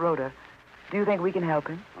concerned about Rhoda. Do you think we can help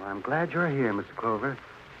him? Well, I'm glad you're here, Mr. Clover.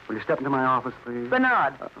 Will you step into my office, please?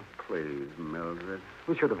 Bernard. Please, Mildred.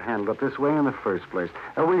 We should have handled it this way in the first place.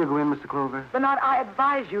 Will you go in, Mr. Clover? Bernard, I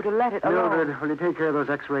advise you to let it alone. Mildred, will you take care of those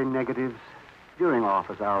X-ray negatives? During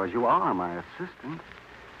office hours, you are my assistant.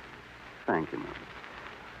 Thank you, Mildred.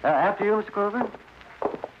 After you, Mr. Clover.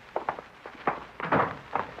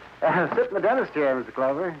 Sit in the dentist chair, Mr.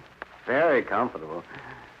 Clover. Very comfortable.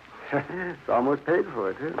 It's almost paid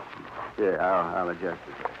for, too. Yeah, I'll adjust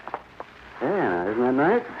it. Yeah, isn't that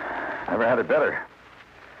nice? Never had it better.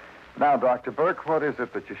 Now, Dr. Burke, what is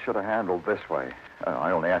it that you should have handled this way? I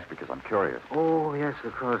only ask because I'm curious. Oh, yes,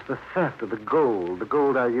 of course. The theft of the gold. The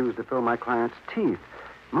gold I used to fill my client's teeth.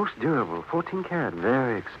 Most durable. 14 karat.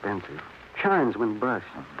 Very expensive. Shines when brushed.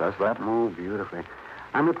 Does that? Oh, beautifully.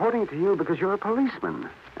 I'm reporting it to you because you're a policeman.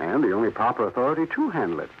 And the only proper authority to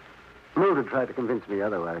handle it. Mildred tried to convince me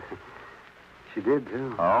otherwise. She did,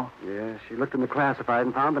 too. Oh? Yeah, she looked in the classified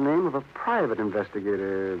and found the name of a private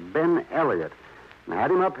investigator, Ben Elliot. And I had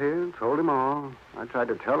him up here and told him all. I tried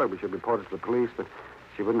to tell her we should report it to the police, but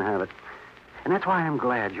she wouldn't have it. And that's why I'm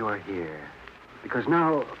glad you're here. Because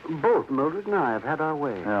now both Mildred and I have had our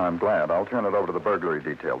way. Yeah, I'm glad. I'll turn it over to the burglary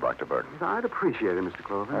detail, Dr. Burke. I'd appreciate it, Mr.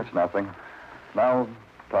 Clover. That's nothing. Now,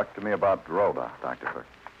 talk to me about Rhoda, Dr. Burke.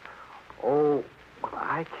 Oh, well,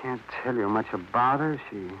 I can't tell you much about her.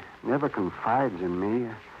 She never confides in me.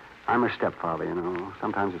 I'm her stepfather, you know.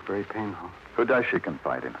 Sometimes it's very painful. Who does she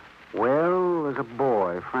confide in? Well, there's a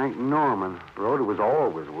boy, Frank Norman. Rhoda was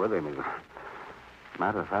always with him. As a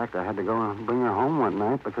matter of fact, I had to go and bring her home one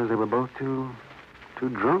night because they were both too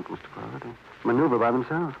drunk, Mr. Clover, maneuver by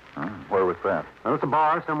themselves. Where was that? Well, it's a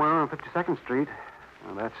bar somewhere on 52nd Street.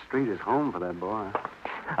 Well, that street is home for that boy.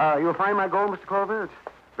 You'll find my gold, Mr. Clover. It's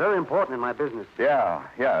very important in my business. Yeah,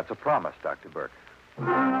 it's a promise, Dr. Burke.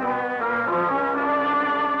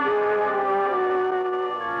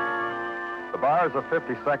 The bars of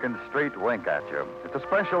 52nd Street wink at you. It's a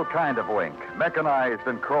special kind of wink, mechanized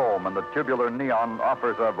in chrome, and the tubular neon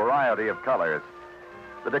offers a variety of colors.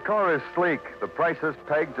 The decor is sleek, the prices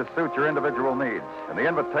pegged to suit your individual needs, and the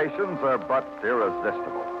invitations are but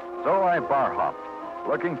irresistible. So I bar hopped,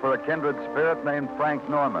 looking for a kindred spirit named Frank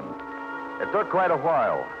Norman. It took quite a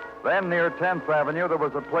while. Then, near 10th Avenue, there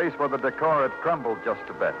was a place where the decor had crumbled just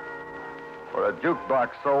a bit, where a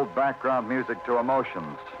jukebox sold background music to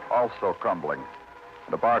emotions, also crumbling.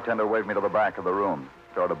 And a bartender waved me to the back of the room,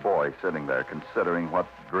 showed a boy sitting there considering what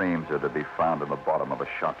dreams are to be found in the bottom of a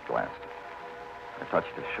shot glass. I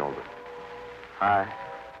touched his shoulder. Hi.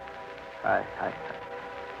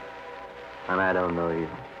 And I don't know you.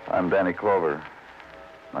 I'm Danny Clover.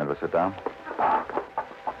 Mind if I sit down?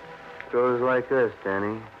 Goes like this,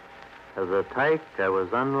 Danny. As a tyke, I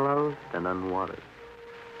was unloved and unwanted.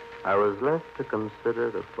 I was left to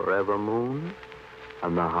consider the forever moon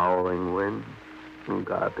and the howling wind and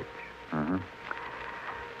garbage. Mm-hmm.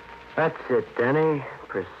 That's it, Danny.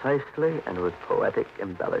 Precisely and with poetic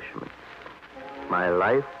embellishments. My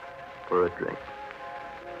life for a drink.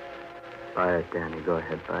 Buy it, Danny. Go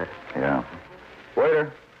ahead, buy it. Yeah.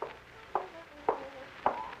 Waiter.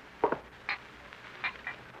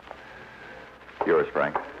 Yours,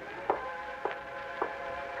 Frank.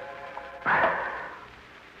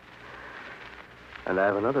 And I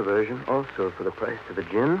have another version also for the price of a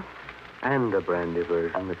gin, and a brandy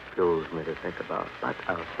version that kills me to think about. But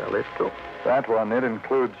I'll sell it too. That one, it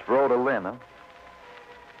includes Rhodolin, huh?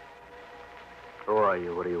 Who are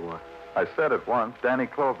you? What do you want? I said it once, Danny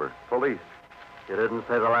Clover, police. You didn't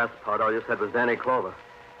say the last part. All you said was Danny Clover.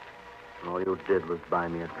 And all you did was buy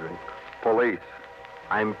me a drink. Police.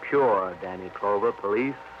 I'm pure, Danny Clover,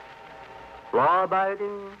 police.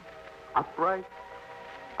 Law-abiding, upright,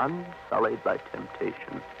 unsullied by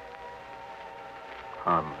temptation.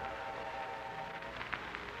 Harmless.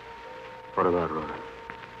 What about Rhoda?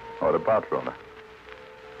 What about Rhoda?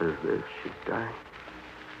 Is this? She's dying.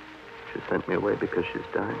 She sent me away because she's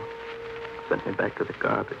dying. Sent me back to the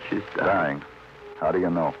car, but she's dying. Dying? How do you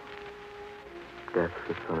know? Death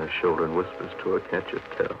sits on her shoulder and whispers to her, can't you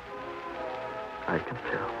tell? I can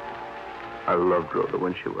tell. I loved Rhoda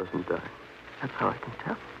when she wasn't dying. That's how I can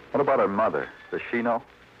tell. What about her mother? Does she know?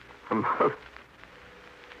 Her mother?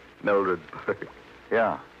 Mildred Burke.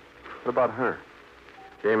 Yeah. What about her?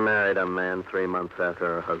 She married a man 3 months after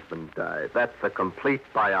her husband died. That's a complete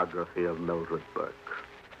biography of Mildred Burke.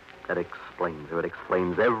 That explains her. It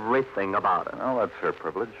explains everything about her. Well, that's her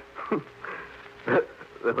privilege.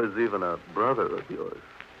 There was even a brother of yours.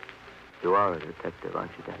 You are a detective,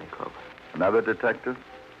 aren't you, Danny Clover? Another detective?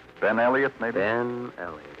 Ben Elliot, maybe? Ben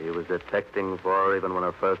Elliot. He was detecting for her even when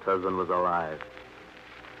her first husband was alive.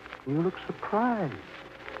 You look surprised.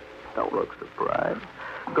 Don't look surprised.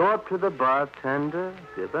 Go up to the bartender,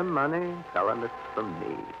 give him money, tell him it's from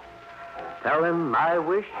me. Tell him my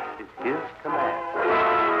wish is his command.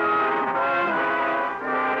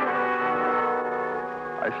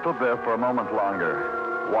 I stood there for a moment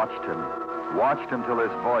longer, watched him till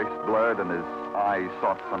his voice blurred and his eyes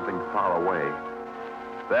sought something far away.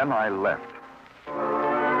 Then I left.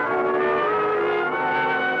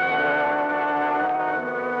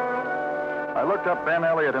 I looked up Ben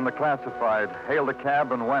Elliot in the classified, hailed a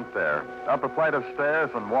cab and went there. Up a flight of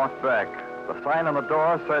stairs and walked back. The sign on the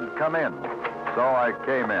door said, "Come in." So I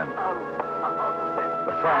came in.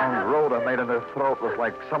 The sound Rhoda made in her throat was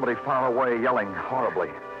like somebody far away yelling horribly.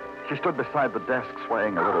 She stood beside the desk,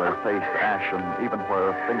 swaying a little, her face ashen. Even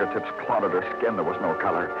where her fingertips clotted her skin, there was no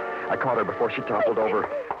color. I caught her before she toppled over.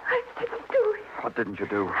 I didn't do it. What didn't you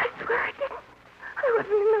do? I swear I didn't. I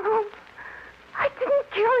wasn't in the room. I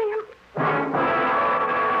didn't kill him.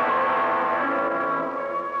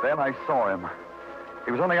 Then I saw him.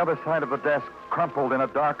 He was on the other side of the desk, crumpled in a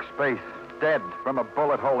dark space, dead from a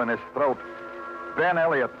bullet hole in his throat. Ben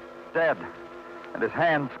Elliot, dead. And his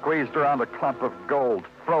hand squeezed around a clump of gold,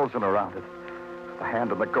 frozen around it. The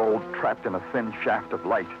hand and the gold trapped in a thin shaft of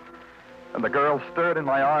light. And the girl stirred in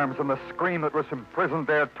my arms, and the scream that was imprisoned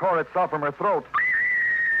there tore itself from her throat.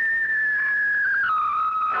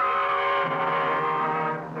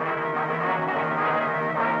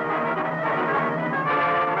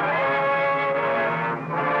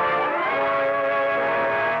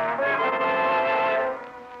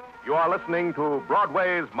 You are listening to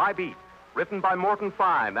Broadway's My Beat, written by Morton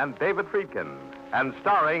Fine and David Friedkin, and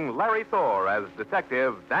starring Larry Thor as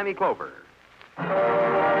Detective Danny Clover.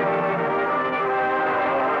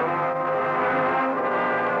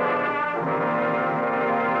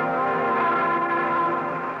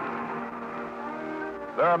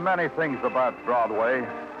 There are many things about Broadway.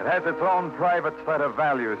 It has its own private set of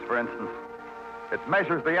values, for instance. It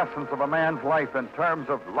measures the essence of a man's life in terms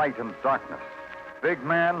of light and darkness. Big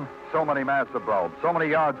man, so many masts of bulbs, so many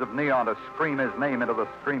yards of neon to scream his name into the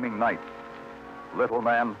screaming night. Little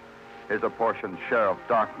man, his apportioned share of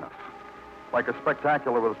darkness. Like a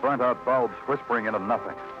spectacular with burnt-out bulbs whispering into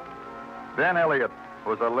nothing. Ben Elliot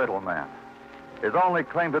was a little man. His only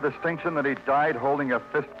claim to distinction that he died holding a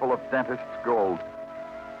fistful of dentist's gold.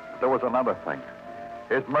 There was another thing.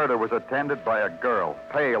 His murder was attended by a girl,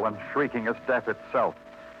 pale and shrieking as death itself.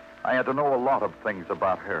 I had to know a lot of things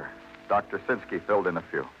about her. Dr. Sinsky filled in a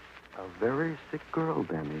few. A very sick girl,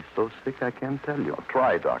 Danny. So sick I can't tell you. Well,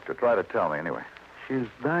 try, Doctor. Try to tell me, anyway. She's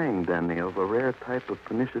dying, Danny, of a rare type of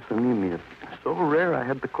pernicious anemia. So rare I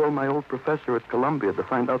had to call my old professor at Columbia to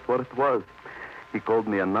find out what it was. He called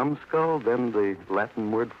me a numbskull, then the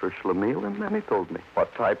Latin word for schlemiel, and then he told me.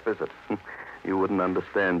 What type is it? You wouldn't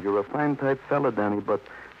understand. You're a fine-type fella, Danny, but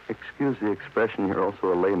excuse the expression, you're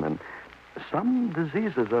also a layman. Some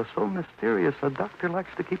diseases are so mysterious, a doctor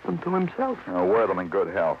likes to keep them to himself. Wear them in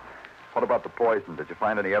good health. What about the poison? Did you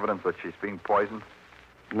find any evidence that she's being poisoned?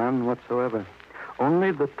 None whatsoever.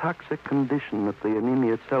 Only the toxic condition that the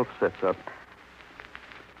anemia itself sets up.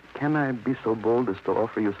 Can I be so bold as to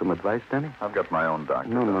offer you some advice, Danny? I've got my own doctor.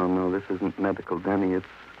 No. This isn't medical, Danny.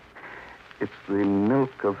 It's the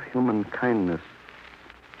milk of human kindness.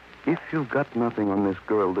 If you've got nothing on this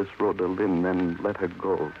girl, this Rhoda Lynn, then let her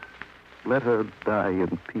go. Let her die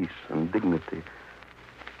in peace and dignity.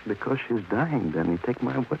 Because she's dying, Danny. Take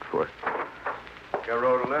my word for it. Got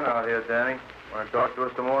Rhoda Lynn out here, Danny. Want to talk to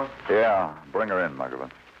us some more? Yeah, bring her in, Muggavan.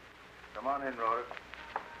 Come on in, Rhoda.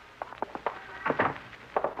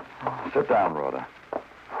 Sit down, Rhoda.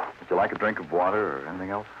 Would you like a drink of water or anything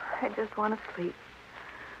else? I just want to sleep.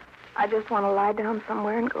 I just want to lie down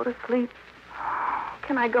somewhere and go to sleep.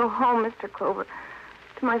 Can I go home, Mr. Clover,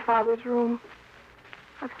 to my father's room?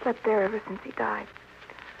 I've slept there ever since he died.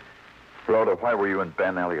 Rhoda, why were you in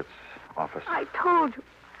Ben Elliot's office? I told you.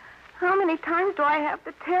 How many times do I have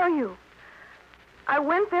to tell you? I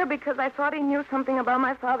went there because I thought he knew something about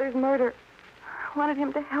my father's murder. I wanted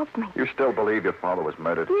him to help me. You still believe your father was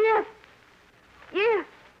murdered? Yes. Yes.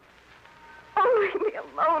 Oh, leave me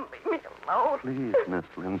alone. Leave me alone. Please, Miss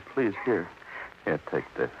Lynn, please. Here, take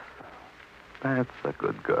this. That's a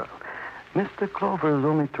good girl. Mr. Clover is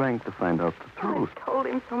only trying to find out the truth. I've told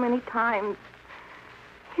him so many times.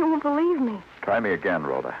 He won't believe me. Try me again,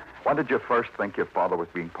 Rhoda. When did you first think your father was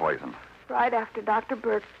being poisoned? Right after Dr.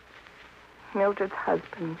 Burke, Mildred's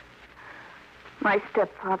husband. My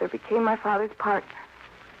stepfather became my father's partner.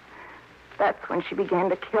 That's when she began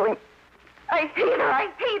to kill him. I hate her. I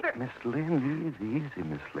hate her. Miss Lynn, easy,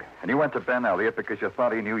 Miss Lynn. And you went to Ben Elliot because you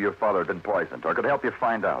thought he knew your father had been poisoned or could help you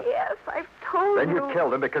find out. Yes, I've told Then you. you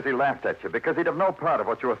killed him because he laughed at you, because he'd have no part of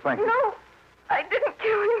what you were thinking. No, I didn't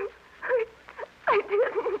kill him. I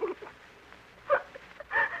didn't.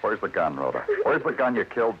 Where's the gun, Rhoda? Where's the gun you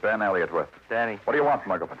killed Ben Elliot with? Danny. What do you want,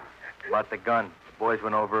 Muggavan? About the gun. The boys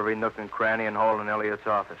went over every nook and cranny and hole in Elliot's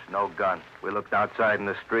office. No gun. We looked outside in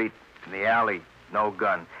the street, in the alley. No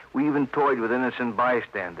gun. We even toyed with innocent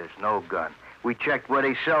bystanders. No gun. We checked where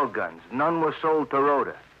they sell guns. None was sold to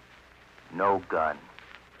Rhoda. No gun.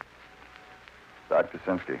 Dr.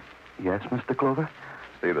 Sinsky. Yes, Mr. Clover?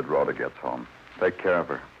 See that Rhoda gets home. Take care of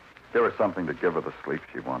her. Give her something to give her the sleep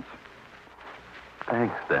she wants.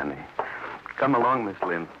 Thanks, Danny. Come along, Miss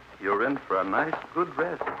Lynn. You're in for a nice, good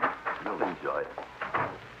rest. You'll enjoy it.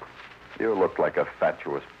 You look like a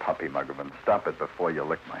fatuous puppy, Muggavan. Stop it before you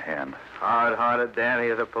lick my hand. Hard-hearted Danny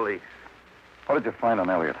of the police. What did you find on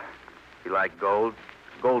Elliot? He liked gold.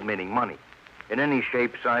 Gold meaning money. In any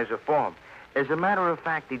shape, size, or form. As a matter of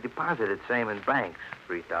fact, he deposited same in banks.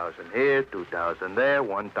 3,000 here, 2,000 there,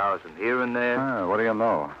 1,000 here and there. What do you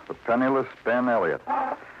know? The penniless Ben Elliot.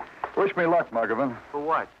 Wish me luck, Muggavan. For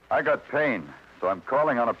what? I got pain, so I'm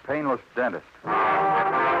calling on a painless dentist.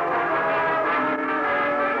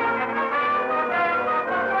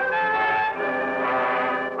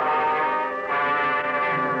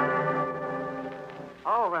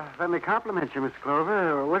 Let me compliment you, Mr.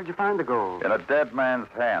 Clover. Where did you find the gold? In a dead man's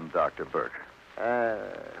hand, Dr. Burke.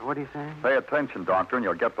 What are you saying? Pay attention, Doctor, and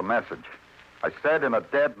you'll get the message. I said in a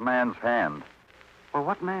dead man's hand. Well,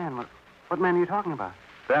 what man? What man are you talking about?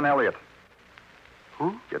 Ben Elliot.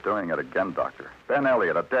 Who? You're doing it again, Doctor. Ben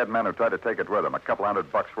Elliot, a dead man who tried to take it with him.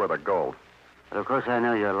 $200 worth of gold. But of course I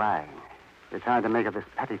know you're lying. You're trying to make of this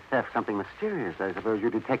petty theft something mysterious. I suppose you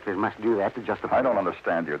detectives must do that to justify... I don't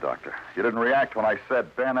understand you, Doctor. You didn't react when I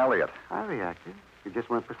said Ben Elliot. I reacted. You just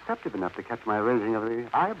weren't perceptive enough to catch my raising of the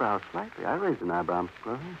eyebrow slightly. I raised an eyebrow, Mr.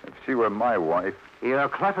 Clover. If she were my wife... You're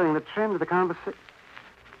cluttering the trend of the conversation.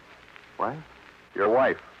 What? Your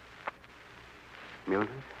wife.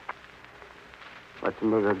 Mildred? What's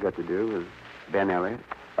Mildred got to do with Ben Elliot?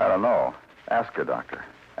 I don't know. Ask her, Doctor.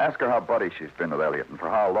 Ask her how buddy she's been with Elliot and for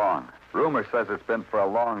how long. Rumor says it's been for a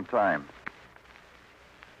long time.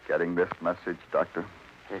 Getting this message, Doctor?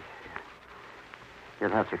 Yes.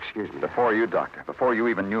 You'll have to excuse me. Before you, Doctor. Before you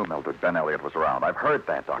even knew Mildred, Ben Elliot was around. I've heard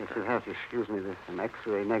that, Doctor. You'll have to excuse me. There's some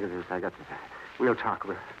X-ray negatives I got to... We'll talk.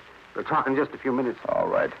 We'll talk in just a few minutes. All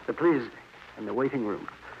right. So please, in the waiting room.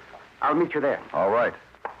 I'll meet you there. All right.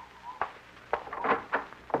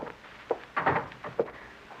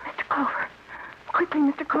 Mr. Clover. Quickly,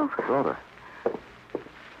 Mr. Clover. Rhoda.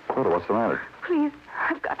 Rhoda, what's the matter? Please,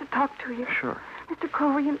 I've got to talk to you. Sure. Mr.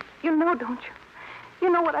 Clover, you know, don't you? You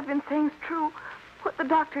know what I've been saying is true. What the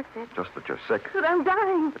doctor said. Just that you're sick. That I'm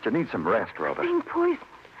dying. But you need some rest, Rhoda. Being poisoned.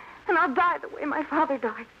 And I'll die the way my father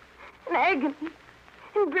died. In agony.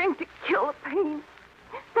 In drink to kill the pain.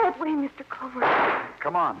 That way, Mr. Clover.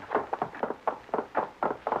 Come on.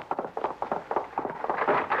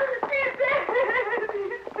 He's dead.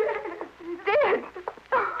 He's dead.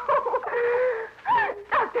 Oh.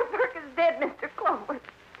 Dr. Burke is dead, Mr. Clover.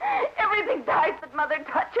 Everything dies that Mother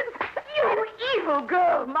touches. You evil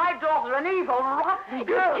girl. My dog's an evil, rotten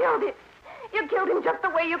girl. You killed him. You killed him just the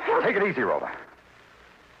way you killed him. Take it easy, Rhoda.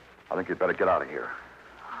 I think you'd better get out of here.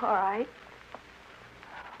 All right.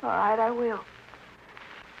 All right, I will.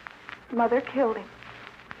 Mother killed him.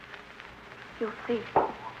 You'll see.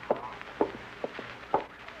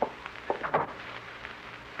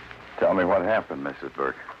 Tell me what happened, Mrs.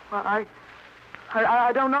 Burke. Well, I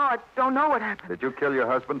don't know. I don't know what happened. Did you kill your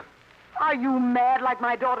husband? Are you mad like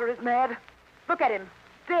my daughter is mad? Look at him.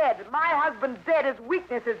 Dead. My husband's dead. His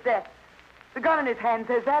weakness is death. The gun in his hand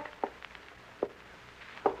says that.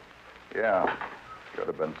 Yeah. Could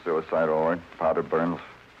have been suicide, all right. Powder burns.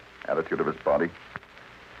 Attitude of his body.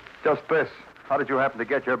 Just this. How did you happen to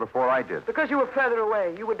get here before I did? Because you were further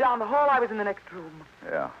away. You were down the hall. I was in the next room.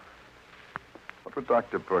 Yeah. What would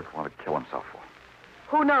Dr. Burke want to kill himself for?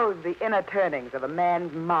 Who knows the inner turnings of a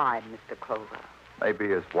man's mind, Mr. Clover? Maybe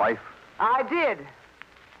his wife? I did.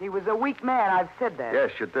 He was a weak man. I've said that.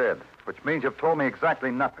 Yes, you did. Which means you've told me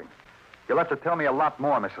exactly nothing. You'll have to tell me a lot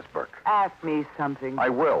more, Mrs. Burke. Ask me something. I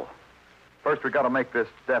will. First, we got to make this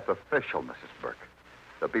death official, Mrs. Burke.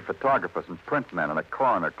 There'll be photographers and print men and a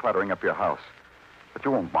coroner cluttering up your house. But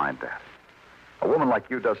you won't mind that. A woman like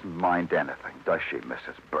you doesn't mind anything, does she,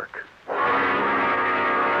 Mrs. Burke?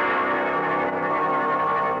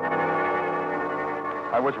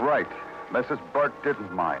 I was right. Mrs. Burke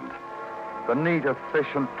didn't mind. The neat,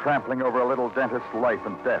 efficient trampling over a little dentist's life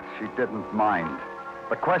and death, she didn't mind.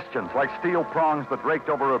 The questions, like steel prongs that raked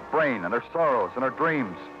over her brain and her sorrows and her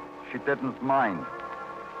dreams, she didn't mind.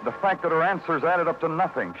 The fact that her answers added up to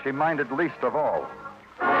nothing, she minded least of all.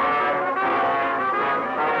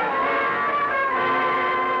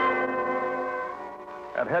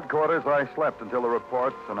 At headquarters, I slept until the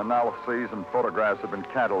reports and analyses and photographs had been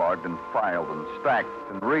cataloged and filed and stacked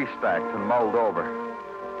and restacked and mulled over.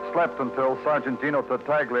 Slept until Sergeant Gino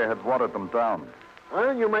Tartaglia had watered them down.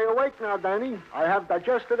 Well, you may awake now, Danny. I have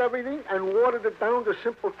digested everything and watered it down to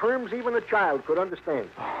simple terms even a child could understand.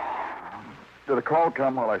 Did a call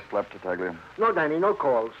come while I slept, Tartaglia? No, Danny, no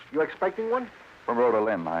calls. You expecting one? From Rhoda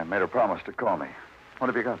Lynn. I made her promise to call me. What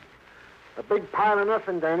have you got? A big pile of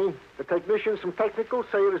nothing, Danny. The technicians from Technical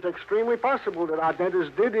say it is extremely possible that our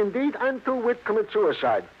dentist did indeed and to wit commit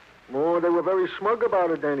suicide. Oh, they were very smug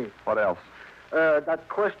about it, Danny. What else? That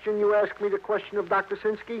question you asked me, the question of Dr.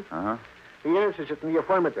 Sinsky? Uh-huh. He answers it in the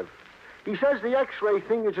affirmative. He says the X-ray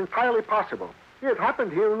thing is entirely possible. It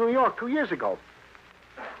happened here in New York 2 years ago.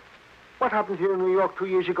 What happened here in New York 2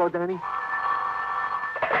 years ago, Danny?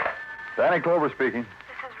 Danny Clover speaking.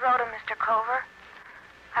 This is Rhoda, Mr. Clover.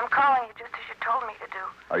 I'm calling you just as you told me to do.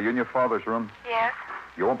 Are you in your father's room? Yes?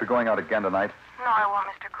 You won't be going out again tonight? No, I won't,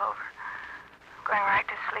 Mr. Clover. I'm going right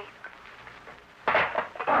to sleep.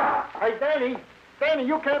 Hey, Danny. Danny,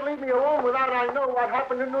 you can't leave me alone without I know what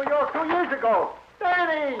happened in New York 2 years ago.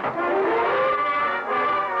 Danny!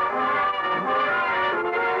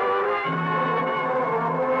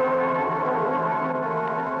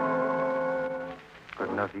 Good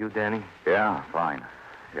enough for you, Danny? Yeah, fine.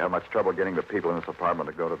 You have much trouble getting the people in this apartment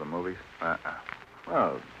to go to the movies?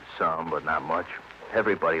 Well, some, but not much.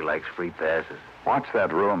 Everybody likes free passes. Watch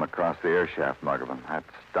that room across the air shaft, Muggavan. That's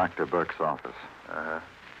Dr. Burke's office. Uh-huh.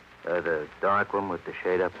 The dark one with the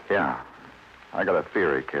shade up? Yeah. I got a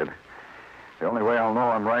theory, kid. The only way I'll know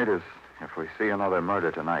I'm right is if we see another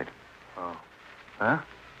murder tonight. Oh. Huh?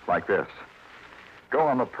 Like this. Go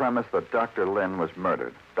on the premise that Dr. Lynn was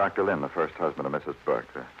murdered. Dr. Lynn, the first husband of Mrs.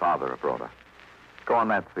 Burke, the father of Rhoda. Go on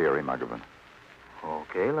that theory, Muggavan.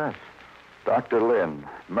 Okay, let's. Dr. Lynn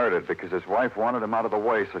murdered because his wife wanted him out of the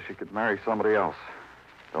way so she could marry somebody else.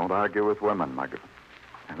 Don't argue with women, Muggavan.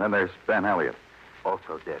 And then there's Ben Elliot.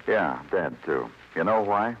 Also dead. Yeah, dead, too. You know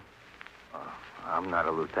why? I'm not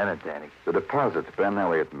a lieutenant, Danny. The deposits Ben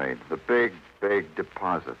Elliot made. The big, big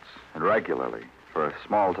deposits. And regularly. For a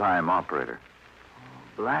small-time operator.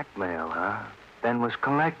 Blackmail, huh? Ben was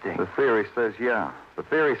collecting. The theory says, yeah. The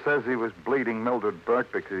theory says he was bleeding Mildred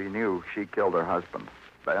Burke because he knew she killed her husband.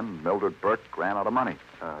 Then Mildred Burke ran out of money.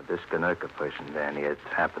 This Kanuka person, Danny, it's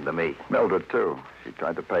happened to me. Mildred, too. She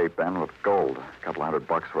tried to pay Ben with gold. A couple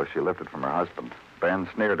 $100 for she lifted from her husband. Ben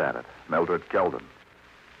sneered at it. Mildred killed him.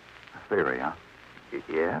 A theory, huh?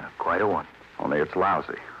 Yeah, quite a one. Only it's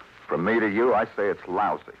lousy. From me to you, I say it's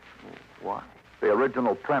lousy. Why? The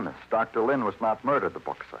original premise. Dr. Lynn was not murdered, the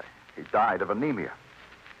books say. He died of anemia.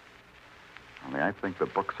 Only I think the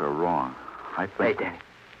books are wrong. I think... Hey, Danny.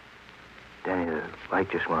 Danny, the light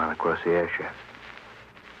just went on across the air shaft.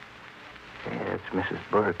 Yeah, it's Mrs.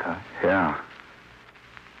 Burke, huh? Yeah.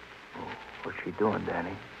 Oh, what's she doing,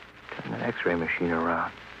 Danny? Turn that X-ray machine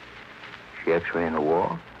around. She X-raying the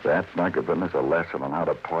wall? That, Muggavan, is a lesson on how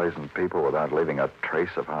to poison people without leaving a trace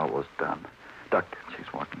of how it was done. Duck,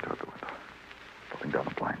 she's walking toward the window. Pulling down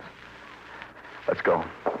the blinds. Let's go.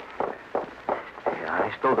 Yeah,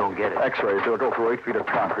 I still don't get it. X-rays, they'll go through 8 feet of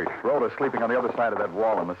concrete. Rhoda's sleeping on the other side of that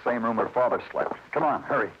wall in the same room her father slept. Come on,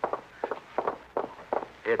 hurry.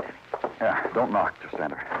 Here, Danny. Yeah, don't knock. Just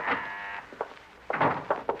enter.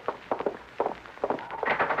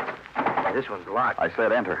 This one's locked. I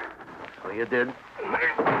said enter. Oh, you did? Who is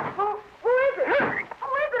it? Who is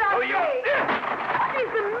it, I say? What is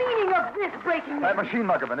the meaning of this breaking in? That machine,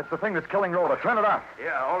 Muggavan, it's the thing that's killing Rhoda. Turn it off.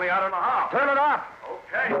 Yeah, only I don't know how. Turn it off.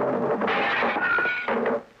 Okay.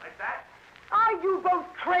 Like that? Are you both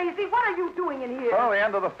crazy? What are you doing in here? Well, the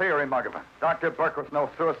end of the theory, Muggavan. Dr. Burke was no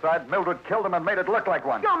suicide. Mildred killed him and made it look like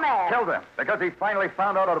one. You're mad. Killed him because he finally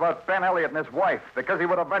found out about Ben Elliot and his wife. Because he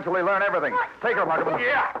would eventually learn everything. What? Take her, Muggavan.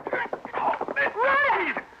 Yeah.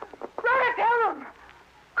 Rhoda! Rhoda, tell them!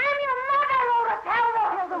 I'm your mother, Rhoda, tell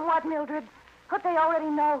them! Tell them what, Mildred? What they already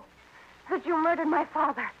know. That you murdered my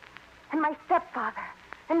father, and my stepfather,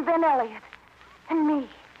 and Ben Elliot, and me.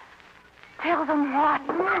 Tell them what?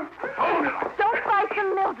 Don't fight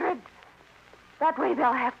them, Mildred. That way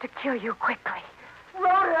they'll have to kill you quickly.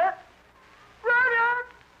 Rhoda! Rhoda!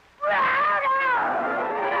 Rhoda!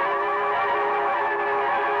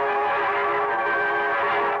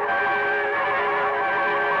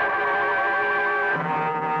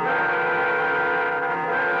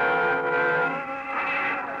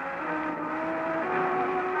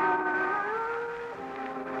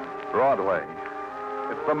 Broadway.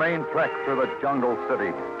 It's the main trek through the jungle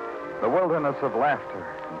city, the wilderness of laughter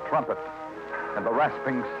and trumpet, and the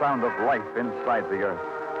rasping sound of life inside the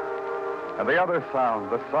earth. And the other sound,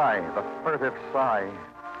 the sigh, the furtive sigh,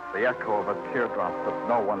 the echo of a teardrop that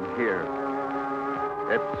no one hears.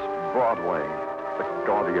 It's Broadway, the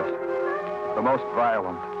gaudiest, the most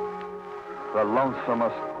violent, the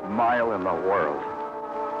lonesomest mile in the world.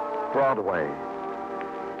 Broadway,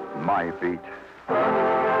 my beat.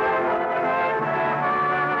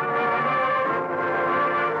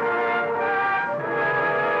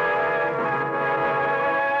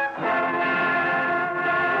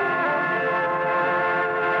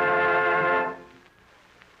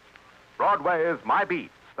 Broadway's My Beat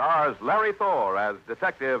stars Larry Thor as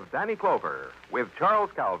Detective Danny Clover with Charles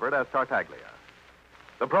Calvert as Tartaglia.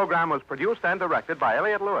 The program was produced and directed by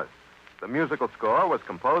Elliott Lewis. The musical score was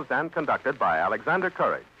composed and conducted by Alexander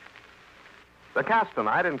Courage. The cast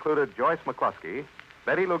tonight included Joyce McCluskey,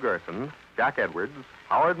 Betty Lou Gerson, Jack Edwards,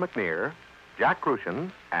 Howard McNear, Jack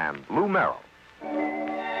Kruschen, and Lou Merrill.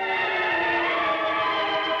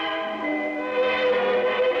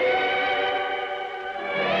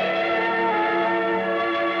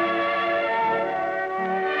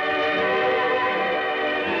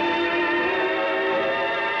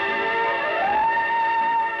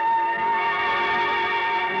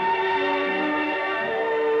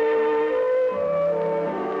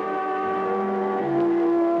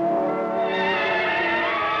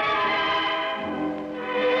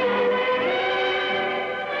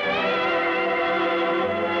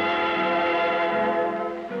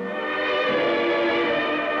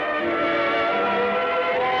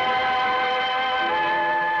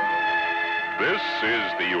 This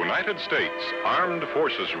is the United States Armed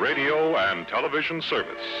Forces Radio and Television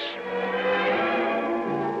Service.